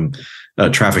volume,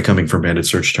 traffic coming from branded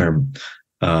search term,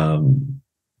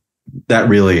 that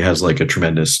really has like a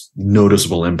tremendous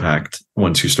noticeable impact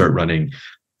once you start running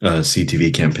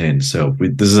CTV campaigns. So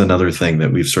this is another thing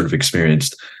that we've sort of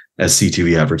experienced as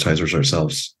CTV advertisers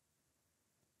ourselves.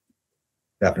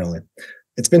 Definitely.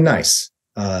 It's been nice.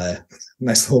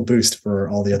 Nice little boost for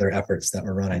all the other efforts that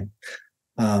we're running.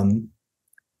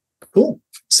 Cool.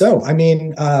 So, I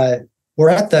mean, we're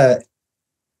at the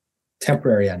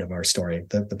temporary end of our story,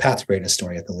 the path to greatness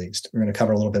story at the least. We're going to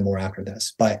cover a little bit more after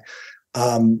this, but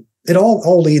it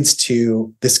all leads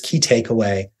to this key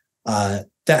takeaway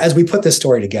that as we put this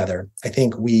story together, I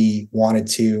think we wanted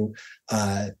to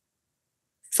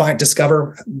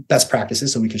discover best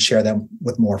practices so we could share them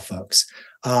with more folks,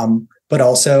 but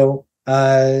also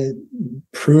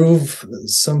prove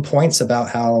some points about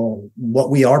how what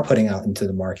we are putting out into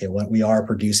the market, what we are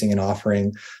producing and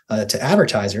offering to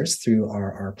advertisers through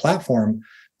our platform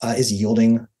is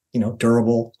yielding,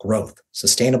 durable growth,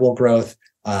 sustainable growth,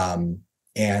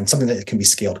 and something that can be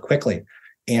scaled quickly.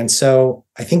 And so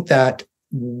I think that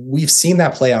we've seen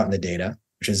that play out in the data,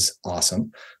 which is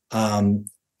awesome. And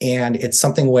it's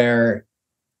something where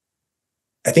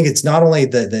I think it's not only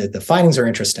the findings are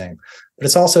interesting, but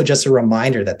it's also just a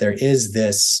reminder that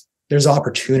there's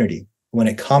opportunity when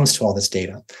it comes to all this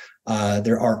data.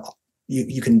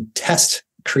 You can test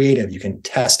creative, you can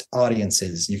test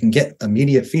audiences, you can get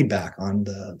immediate feedback on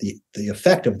the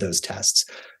effect of those tests.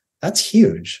 That's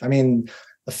huge. I mean,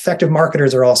 effective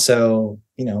marketers are also,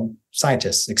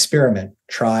 scientists, experiment,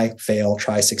 try, fail,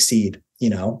 try, succeed,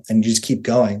 and you just keep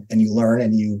going and you learn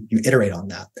and you iterate on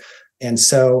that. And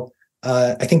so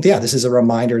I think, this is a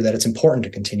reminder that it's important to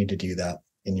continue to do that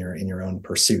in your own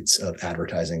pursuits of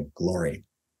advertising glory.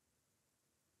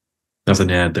 Nothing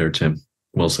to add there, Tim.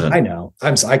 Well said. I know.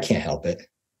 I can't help it.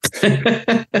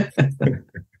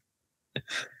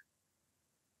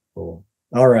 Cool.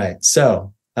 All right.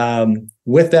 So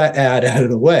with that ad out of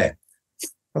the way,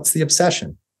 what's the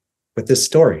obsession with this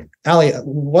story? Ali,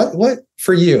 what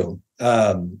for you?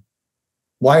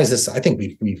 Why is this? I think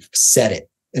we've said it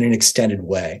in an extended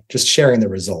way, just sharing the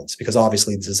results, because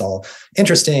obviously this is all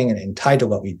interesting and tied to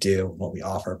what we do, what we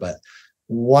offer. But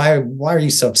why are you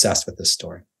so obsessed with this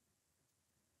story?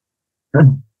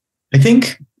 I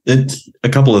think it's a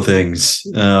couple of things.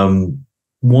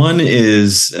 One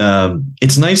is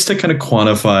it's nice to kind of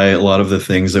quantify a lot of the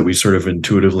things that we sort of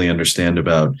intuitively understand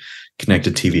about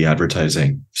connected TV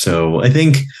advertising. So I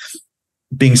think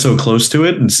being so close to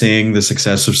it and seeing the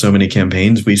success of so many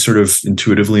campaigns, we sort of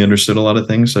intuitively understood a lot of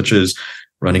things, such as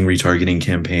running retargeting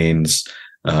campaigns,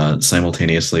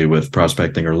 simultaneously with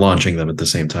prospecting, or launching them at the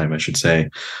same time, I should say.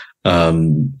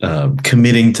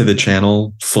 Committing to the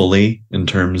channel fully in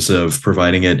terms of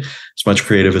providing it as much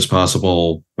creative as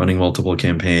possible, running multiple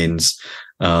campaigns,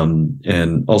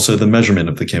 and also the measurement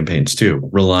of the campaigns too,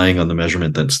 relying on the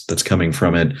measurement that's coming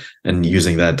from it and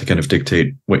using that to kind of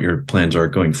dictate what your plans are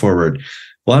going forward.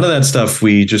 A lot of that stuff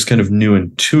we just kind of knew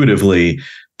intuitively,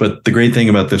 but the great thing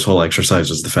about this whole exercise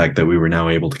was the fact that we were now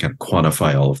able to kind of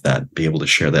quantify all of that, be able to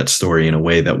share that story in a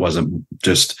way that wasn't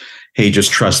just, hey,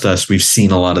 just trust us, we've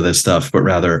seen a lot of this stuff, but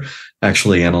rather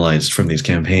actually analyzed from these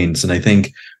campaigns. And I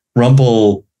think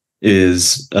Rumple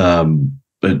is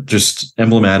just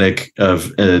emblematic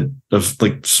of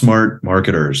like smart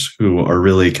marketers who are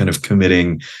really kind of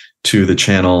committing to the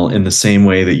channel in the same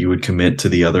way that you would commit to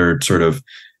the other sort of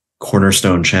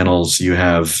cornerstone channels you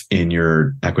have in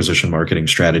your acquisition marketing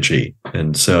strategy.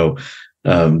 And so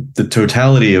the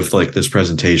totality of like this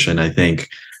presentation, I think,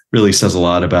 really says a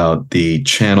lot about the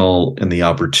channel and the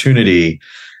opportunity.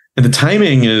 And the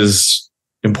timing is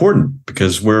important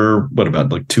because we're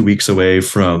about like 2 weeks away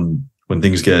from when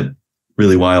things get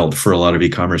really wild for a lot of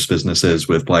e-commerce businesses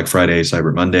with Black Friday,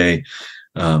 Cyber Monday,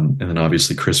 and then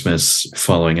obviously Christmas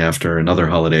following after, and other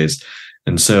holidays.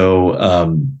 And so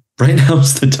right now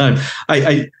is the time.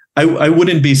 I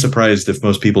wouldn't be surprised if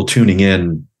most people tuning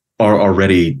in are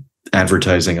already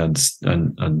advertising on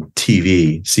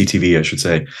TV, CTV, I should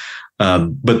say.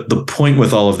 But the point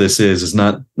with all of this is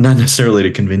not necessarily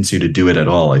to convince you to do it at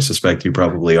all. I suspect you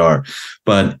probably are,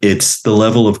 but it's the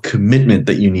level of commitment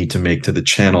that you need to make to the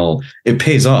channel. It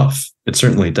pays off. It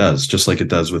certainly does, just like it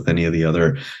does with any of the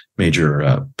other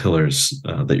major pillars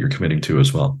that you're committing to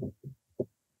as well.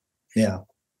 Yeah.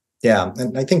 Yeah.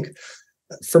 And I think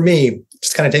for me,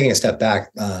 just kind of taking a step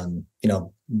back,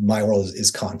 my world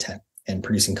is content and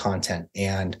producing content,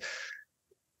 and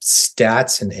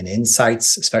stats and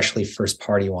insights, especially first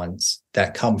party ones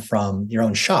that come from your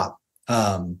own shop.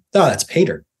 That's pay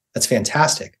dirt. That's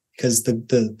fantastic, because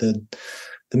the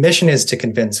mission is to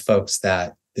convince folks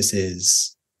that this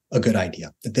is a good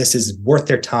idea, that this is worth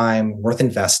their time, worth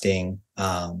investing.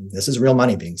 This is real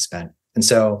money being spent. And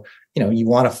so, you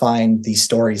want to find these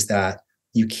stories that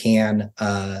you can,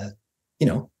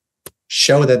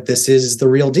 show that this is the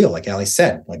real deal. Like Ali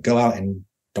said, like, go out and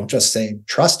don't just say,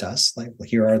 trust us. Like,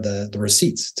 here are the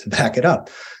receipts to back it up.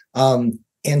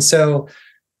 And so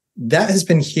that has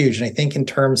been huge. And I think in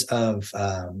terms of,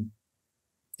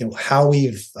 how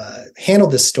we've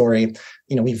handled this story,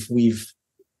 we've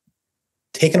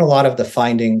taken a lot of the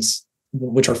findings,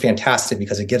 which are fantastic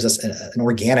because it gives us an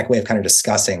organic way of kind of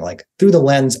discussing, like, through the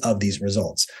lens of these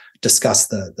results, discuss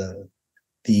the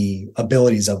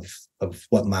abilities of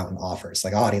what Mountain offers,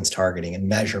 like audience targeting and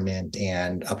measurement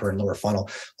and upper and lower funnel,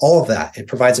 all of that. It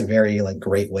provides a very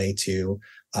great way to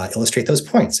illustrate those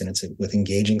points. And it's with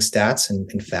engaging stats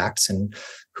and facts, and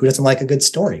who doesn't like a good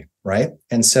story, right?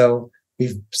 And so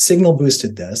we've signal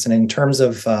boosted this. And in terms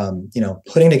of,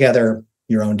 putting together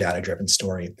your own data-driven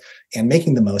story and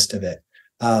making the most of it,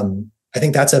 I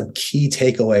think that's a key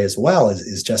takeaway as well,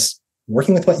 is just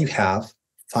working with what you have,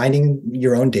 finding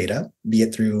your own data, be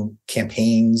it through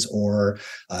campaigns or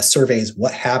surveys,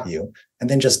 what have you, and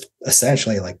then just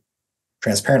essentially,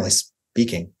 transparently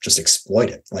speaking, just exploit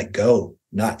it, go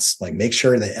nuts, make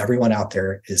sure that everyone out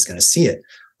there is going to see it.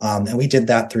 And we did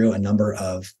that through a number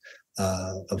of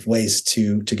ways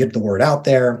to get the word out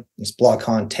there. There's blog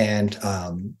content.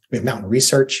 We have Mountain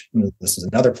Research. This is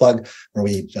another plug where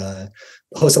we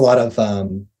host a lot of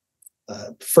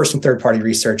first and third party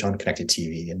research on connected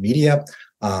TV and media.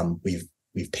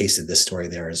 We've pasted this story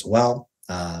there as well.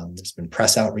 There's been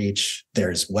press outreach.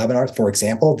 There's webinars. For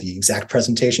example, the exact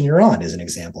presentation you're on is an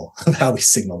example of how we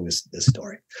signal this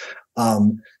story.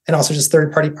 And also just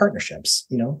third party partnerships,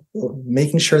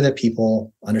 making sure that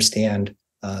people understand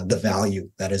the value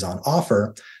that is on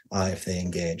offer if they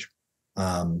engage.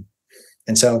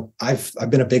 And so I've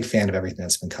been a big fan of everything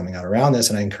that's been coming out around this,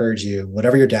 and I encourage you,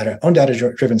 whatever your own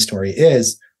data-driven story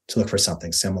is, to look for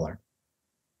something similar.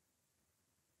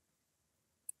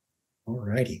 All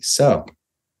righty, so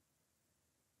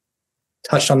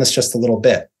touched on this just a little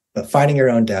bit, but finding your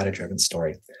own data-driven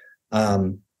story.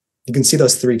 You can see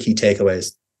those 3 key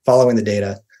takeaways: following the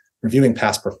data, reviewing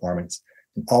past performance,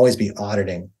 and always be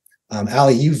auditing.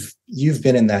 Ali, you've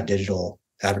been in that digital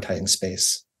advertising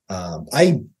space.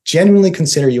 I genuinely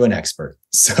consider you an expert.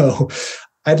 So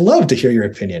I'd love to hear your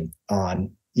opinion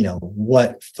on,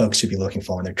 what folks should be looking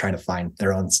for when they're trying to find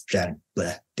their own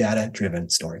data-driven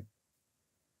story.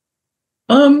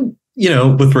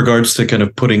 With regards to kind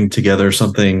of putting together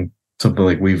something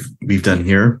like we've done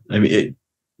here. I mean,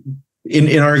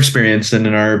 in our experience and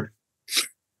in our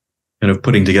kind of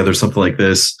putting together something like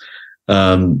this,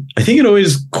 I think it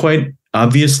always quite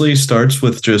obviously starts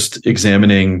with just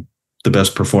examining the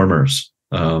best performers,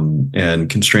 and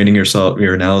constraining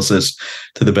your analysis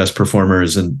to the best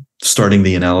performers and starting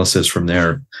the analysis from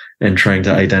there and trying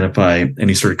to identify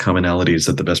any sort of commonalities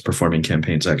that the best performing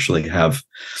campaigns actually have.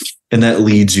 And that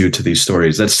leads you to these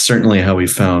stories. That's certainly how we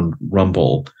found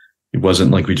Rumble. It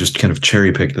wasn't like we just kind of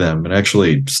cherry picked them. It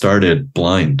actually started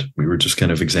blind. We were just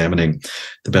kind of examining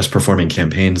the best performing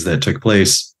campaigns that took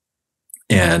place.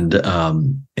 And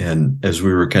as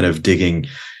we were kind of digging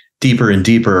deeper and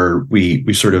deeper,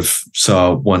 we sort of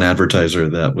saw one advertiser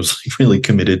that was really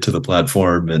committed to the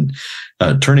platform and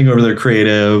turning over their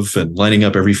creative and lining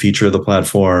up every feature of the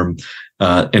platform,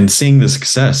 and seeing the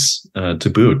success to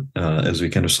boot, as we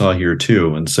kind of saw here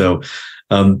too. And so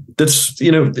that's,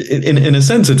 in a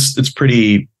sense, it's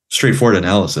pretty straightforward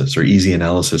analysis or easy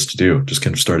analysis to do, just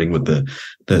kind of starting with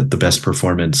the best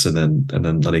performance and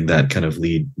then letting that kind of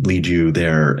lead you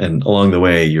there. And along the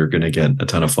way, you're going to get a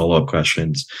ton of follow-up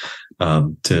questions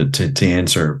to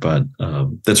answer. But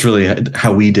that's really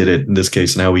how we did it in this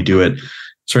case, and how we do it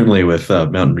certainly with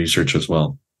Mountain Research as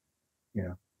well.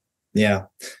 Yeah.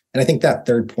 And I think that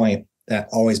third point, that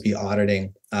always be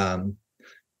auditing,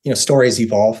 stories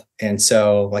evolve. And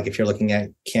so like if you're looking at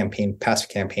passive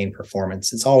campaign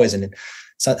performance, it's always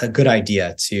a good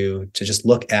idea to just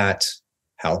look at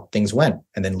how things went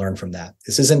and then learn from that.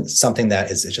 This isn't something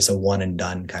that is just a one and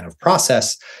done kind of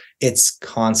process. It's not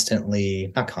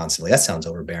constantly, that sounds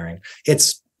overbearing.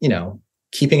 It's,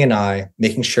 keeping an eye,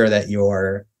 making sure that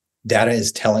your data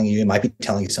is might be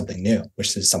telling you something new,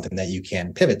 which is something that you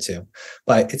can pivot to.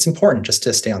 But it's important just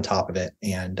to stay on top of it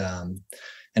and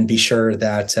be sure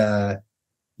that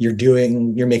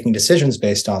you're making decisions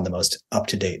based on the most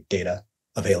up-to-date data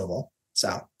available.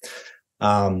 So,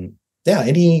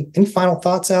 any final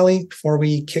thoughts, Ali, before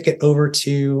we kick it over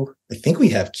to, I think we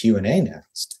have Q&A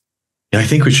next. Yeah, I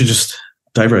think we should just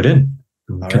dive right in.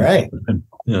 All right.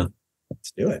 Yeah.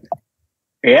 Let's do it.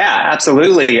 Yeah,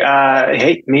 absolutely.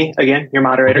 Hey, me again, your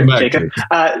moderator, Jacob.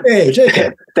 Hey,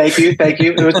 Jacob. Thank you.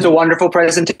 It was a wonderful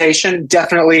presentation.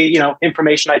 Definitely,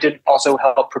 information I didn't also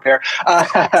help prepare.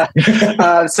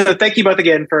 So thank you both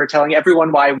again for telling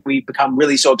everyone why we've become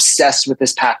really so obsessed with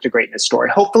this path to greatness story.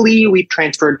 Hopefully, we've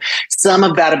transferred some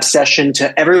of that obsession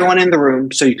to everyone in the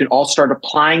room, so you can all start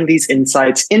applying these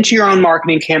insights into your own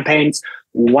marketing campaigns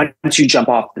once you jump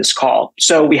off this call.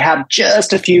 So we have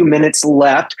just a few minutes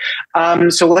left.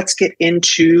 So let's get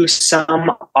into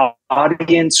some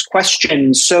audience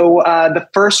questions. So the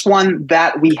first one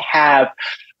that we have,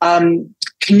 can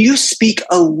you speak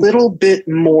a little bit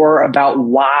more about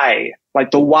why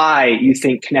you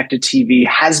think connected TV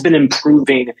has been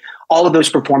improving all of those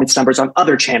performance numbers on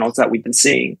other channels that we've been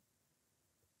seeing?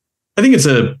 I think it's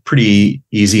a pretty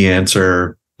easy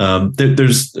answer.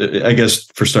 There's, I guess,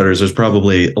 for starters, there's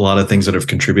probably a lot of things that have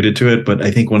contributed to it, but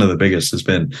I think one of the biggest has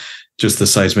been just the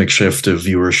seismic shift of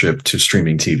viewership to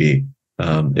streaming TV.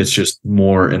 It's just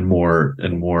more and more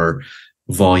and more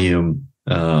volume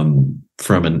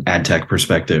from an ad tech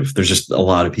perspective. There's just a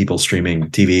lot of people streaming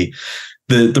TV.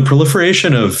 The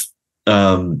proliferation of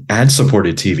ad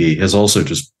supported TV has also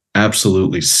just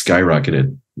absolutely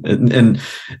skyrocketed. And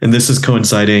this is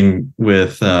coinciding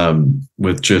with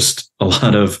just a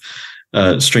lot of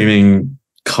streaming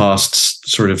costs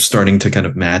sort of starting to kind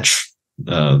of match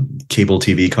cable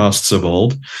TV costs of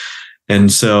old.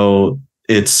 And so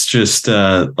it's just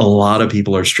a lot of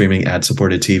people are streaming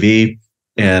ad-supported TV.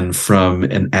 And from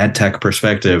an ad tech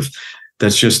perspective,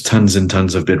 that's just tons and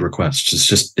tons of bid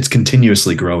requests. It's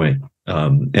continuously growing.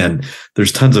 And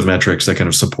there's tons of metrics that kind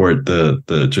of support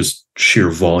the just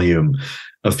sheer volume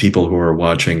of people who are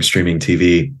watching streaming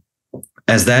TV.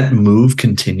 As that move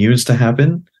continues to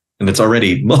happen, and a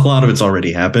lot of it's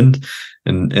already happened,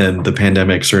 and the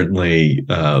pandemic certainly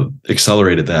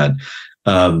accelerated that.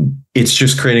 It's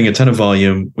just creating a ton of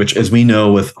volume, which, as we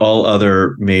know, with all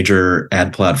other major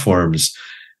ad platforms,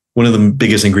 one of the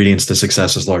biggest ingredients to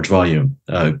success is large volume.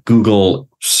 Google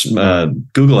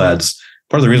ads,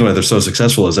 part of the reason why they're so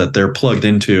successful is that they're plugged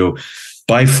into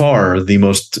by far the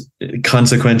most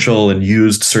consequential and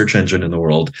used search engine in the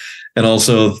world, and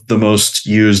also the most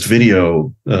used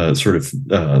video sort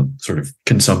of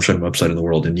consumption website in the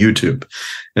world, in YouTube.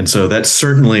 And so that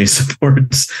certainly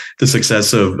supports the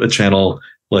success of a channel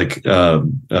like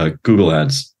Google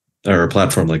Ads, or a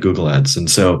platform like Google Ads. And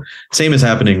so same is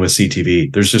happening with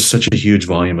CTV. There's just such a huge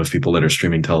volume of people that are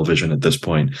streaming television at this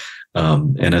point.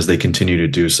 And as they continue to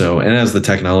do so, and as the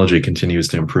technology continues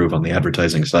to improve on the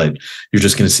advertising side, you're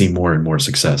just going to see more and more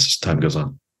success as time goes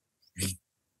on.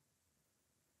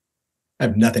 I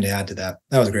have nothing to add to that.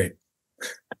 That was great.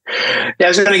 Yeah, I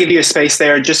was going to give you a space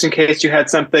there just in case you had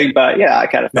something, but yeah, I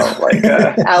kind of felt like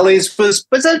Allie's was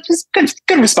a just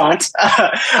good response.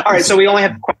 All right, so we only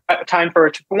have time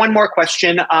for one more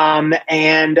question,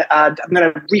 and I'm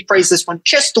going to rephrase this one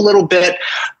just a little bit.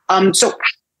 So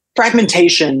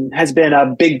fragmentation has been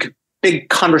a big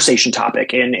conversation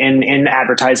topic in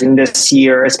advertising this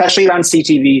year, especially around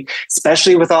CTV,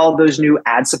 especially with all those new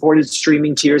ad-supported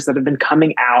streaming tiers that have been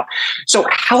coming out. So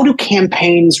how do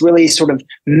campaigns really sort of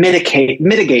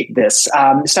mitigate this,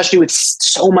 especially with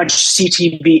so much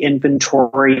CTV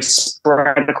inventory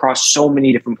spread across so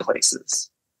many different places?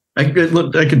 I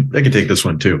could take this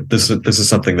one too. This is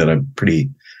something that I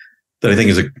think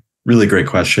is a really great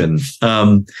question.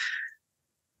 To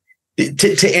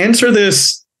answer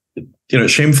this,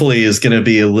 shamefully is going to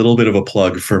be a little bit of a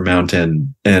plug for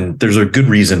Mountain, and there's a good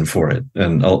reason for it,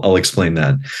 and I'll explain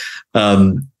that.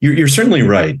 You're certainly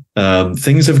right.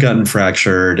 Things have gotten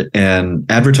fractured, and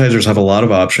advertisers have a lot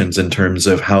of options in terms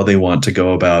of how they want to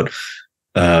go about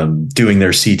doing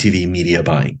their CTV media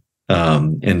buying.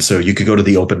 And so you could go to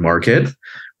the open market,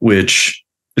 which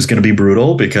is going to be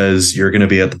brutal because you're going to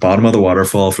be at the bottom of the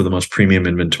waterfall for the most premium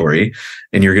inventory,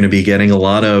 and you're going to be getting a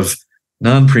lot of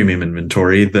non-premium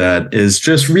inventory that is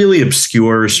just really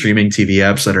obscure streaming TV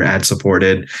apps that are ad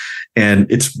supported.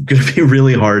 And it's going to be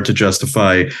really hard to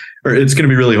justify, or it's going to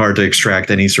be really hard to extract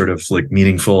any sort of like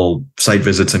meaningful site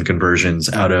visits and conversions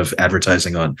out of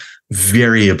advertising on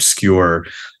very obscure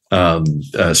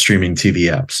streaming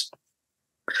TV apps.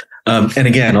 And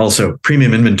again, also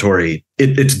premium inventory,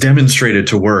 it's demonstrated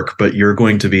to work, but you're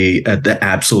going to be at the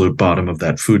absolute bottom of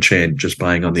that food chain just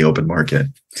buying on the open market.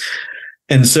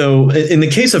 And so in the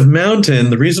case of Mountain,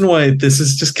 the reason why this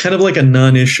is just kind of like a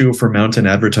non-issue for Mountain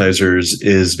advertisers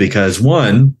is because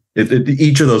one,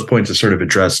 each of those points is sort of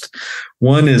addressed.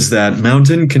 One is that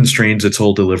Mountain constrains its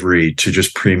whole delivery to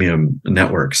just premium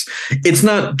networks. It's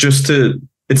not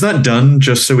done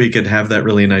just so we could have that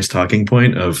really nice talking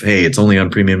point of, hey, it's only on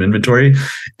premium inventory.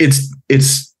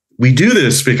 We do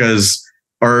this because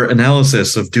our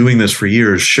analysis of doing this for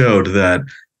years showed that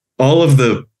all of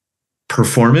the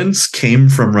performance came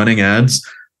from running ads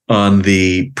on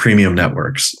the premium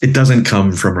networks. It doesn't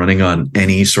come from running on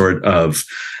any sort of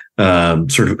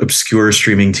obscure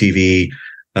streaming TV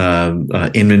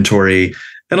inventory,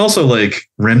 and also like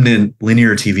remnant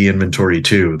linear TV inventory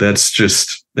too. That's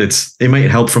just it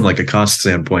might help from like a cost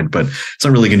standpoint, but it's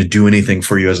not really going to do anything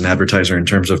for you as an advertiser in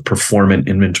terms of performant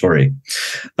inventory.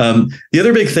 The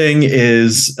other big thing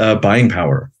is buying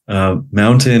power.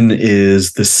 Mountain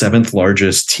is the 7th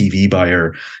largest TV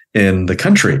buyer in the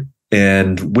country.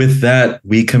 And with that,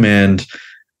 we command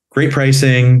great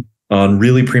pricing on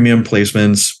really premium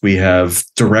placements. We have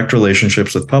direct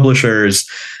relationships with publishers.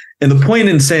 And the point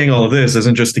in saying all of this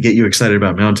isn't just to get you excited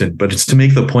about Mountain, but it's to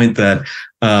make the point that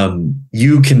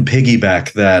you can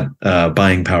piggyback that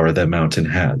buying power that Mountain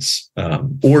has.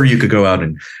 Or you could go out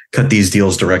and cut these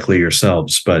deals directly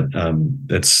yourselves, but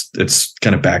it's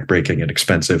kind of backbreaking and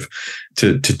expensive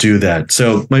to do that.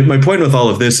 So my point with all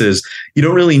of this is you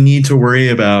don't really need to worry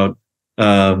about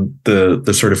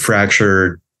the sort of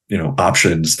fractured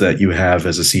options that you have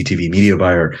as a CTV media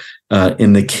buyer.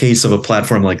 In the case of a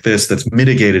platform like this, that's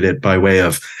mitigated it by way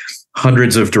of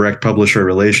hundreds of direct publisher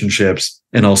relationships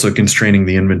and also constraining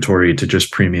the inventory to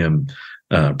just premium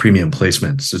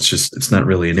placements. It's not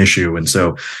really an issue. And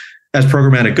so as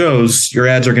programmatic goes, your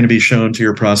ads are going to be shown to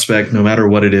your prospect no matter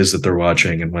what it is that they're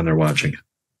watching and when they're watching it.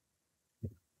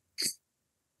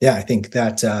 Yeah, I think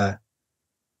that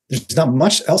there's not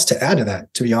much else to add to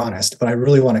that, to be honest, but I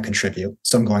really want to contribute,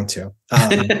 so I'm going to.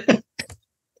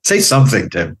 Say something,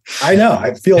 Tim. I know.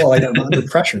 I feel like I'm under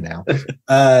pressure now.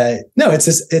 No,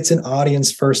 it's an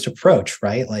audience first approach,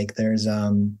 right? Like there's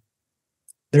the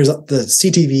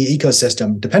CTV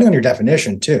ecosystem, depending on your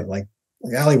definition too. Like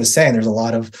Ali was saying, there's a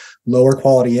lot of lower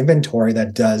quality inventory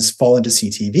that does fall into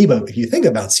CTV. But if you think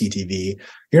about CTV,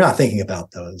 you're not thinking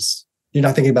about those. You're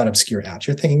not thinking about obscure apps.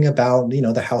 You're thinking about,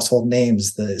 the household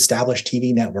names, the established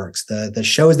TV networks, the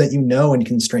shows that you know and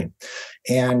can stream.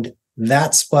 And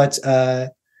that's what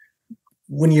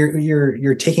when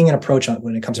you're taking an approach on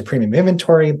when it comes to premium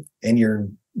inventory, and you're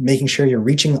making sure you're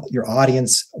reaching your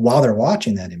audience while they're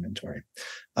watching that inventory.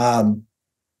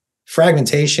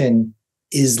 Fragmentation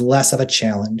is less of a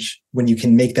challenge when you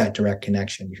can make that direct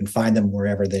connection. You can find them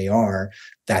wherever they are.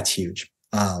 That's huge.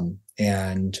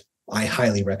 And I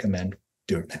highly recommend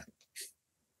doing that.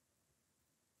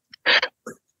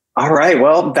 All right.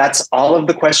 Well, that's all of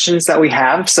the questions that we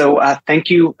have. So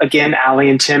thank you again, Ali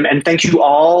and Tim, and thank you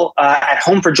all at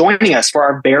home for joining us for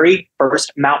our very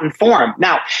first Mountain Forum.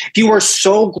 Now, if you were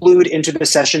so glued into the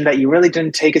session that you really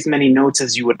didn't take as many notes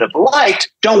as you would have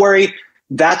liked, don't worry.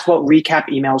 That's what recap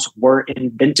emails were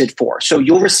invented for. So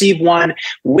you'll receive one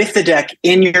with the deck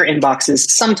in your inboxes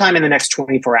sometime in the next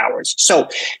 24 hours. So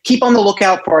keep on the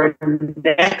lookout for our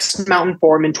next Mountain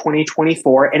Forum in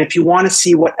 2024. And if you want to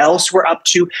see what else we're up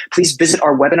to, please visit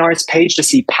our webinars page to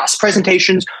see past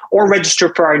presentations or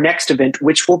register for our next event,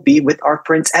 which will be with our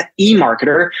friends at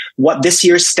eMarketer, what this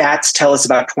year's stats tell us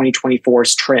about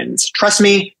 2024's trends. Trust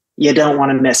me, you don't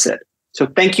want to miss it. So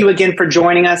thank you again for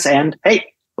joining us, and hey,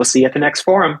 we'll see you at the next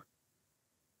forum.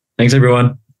 Thanks,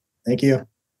 everyone. Thank you.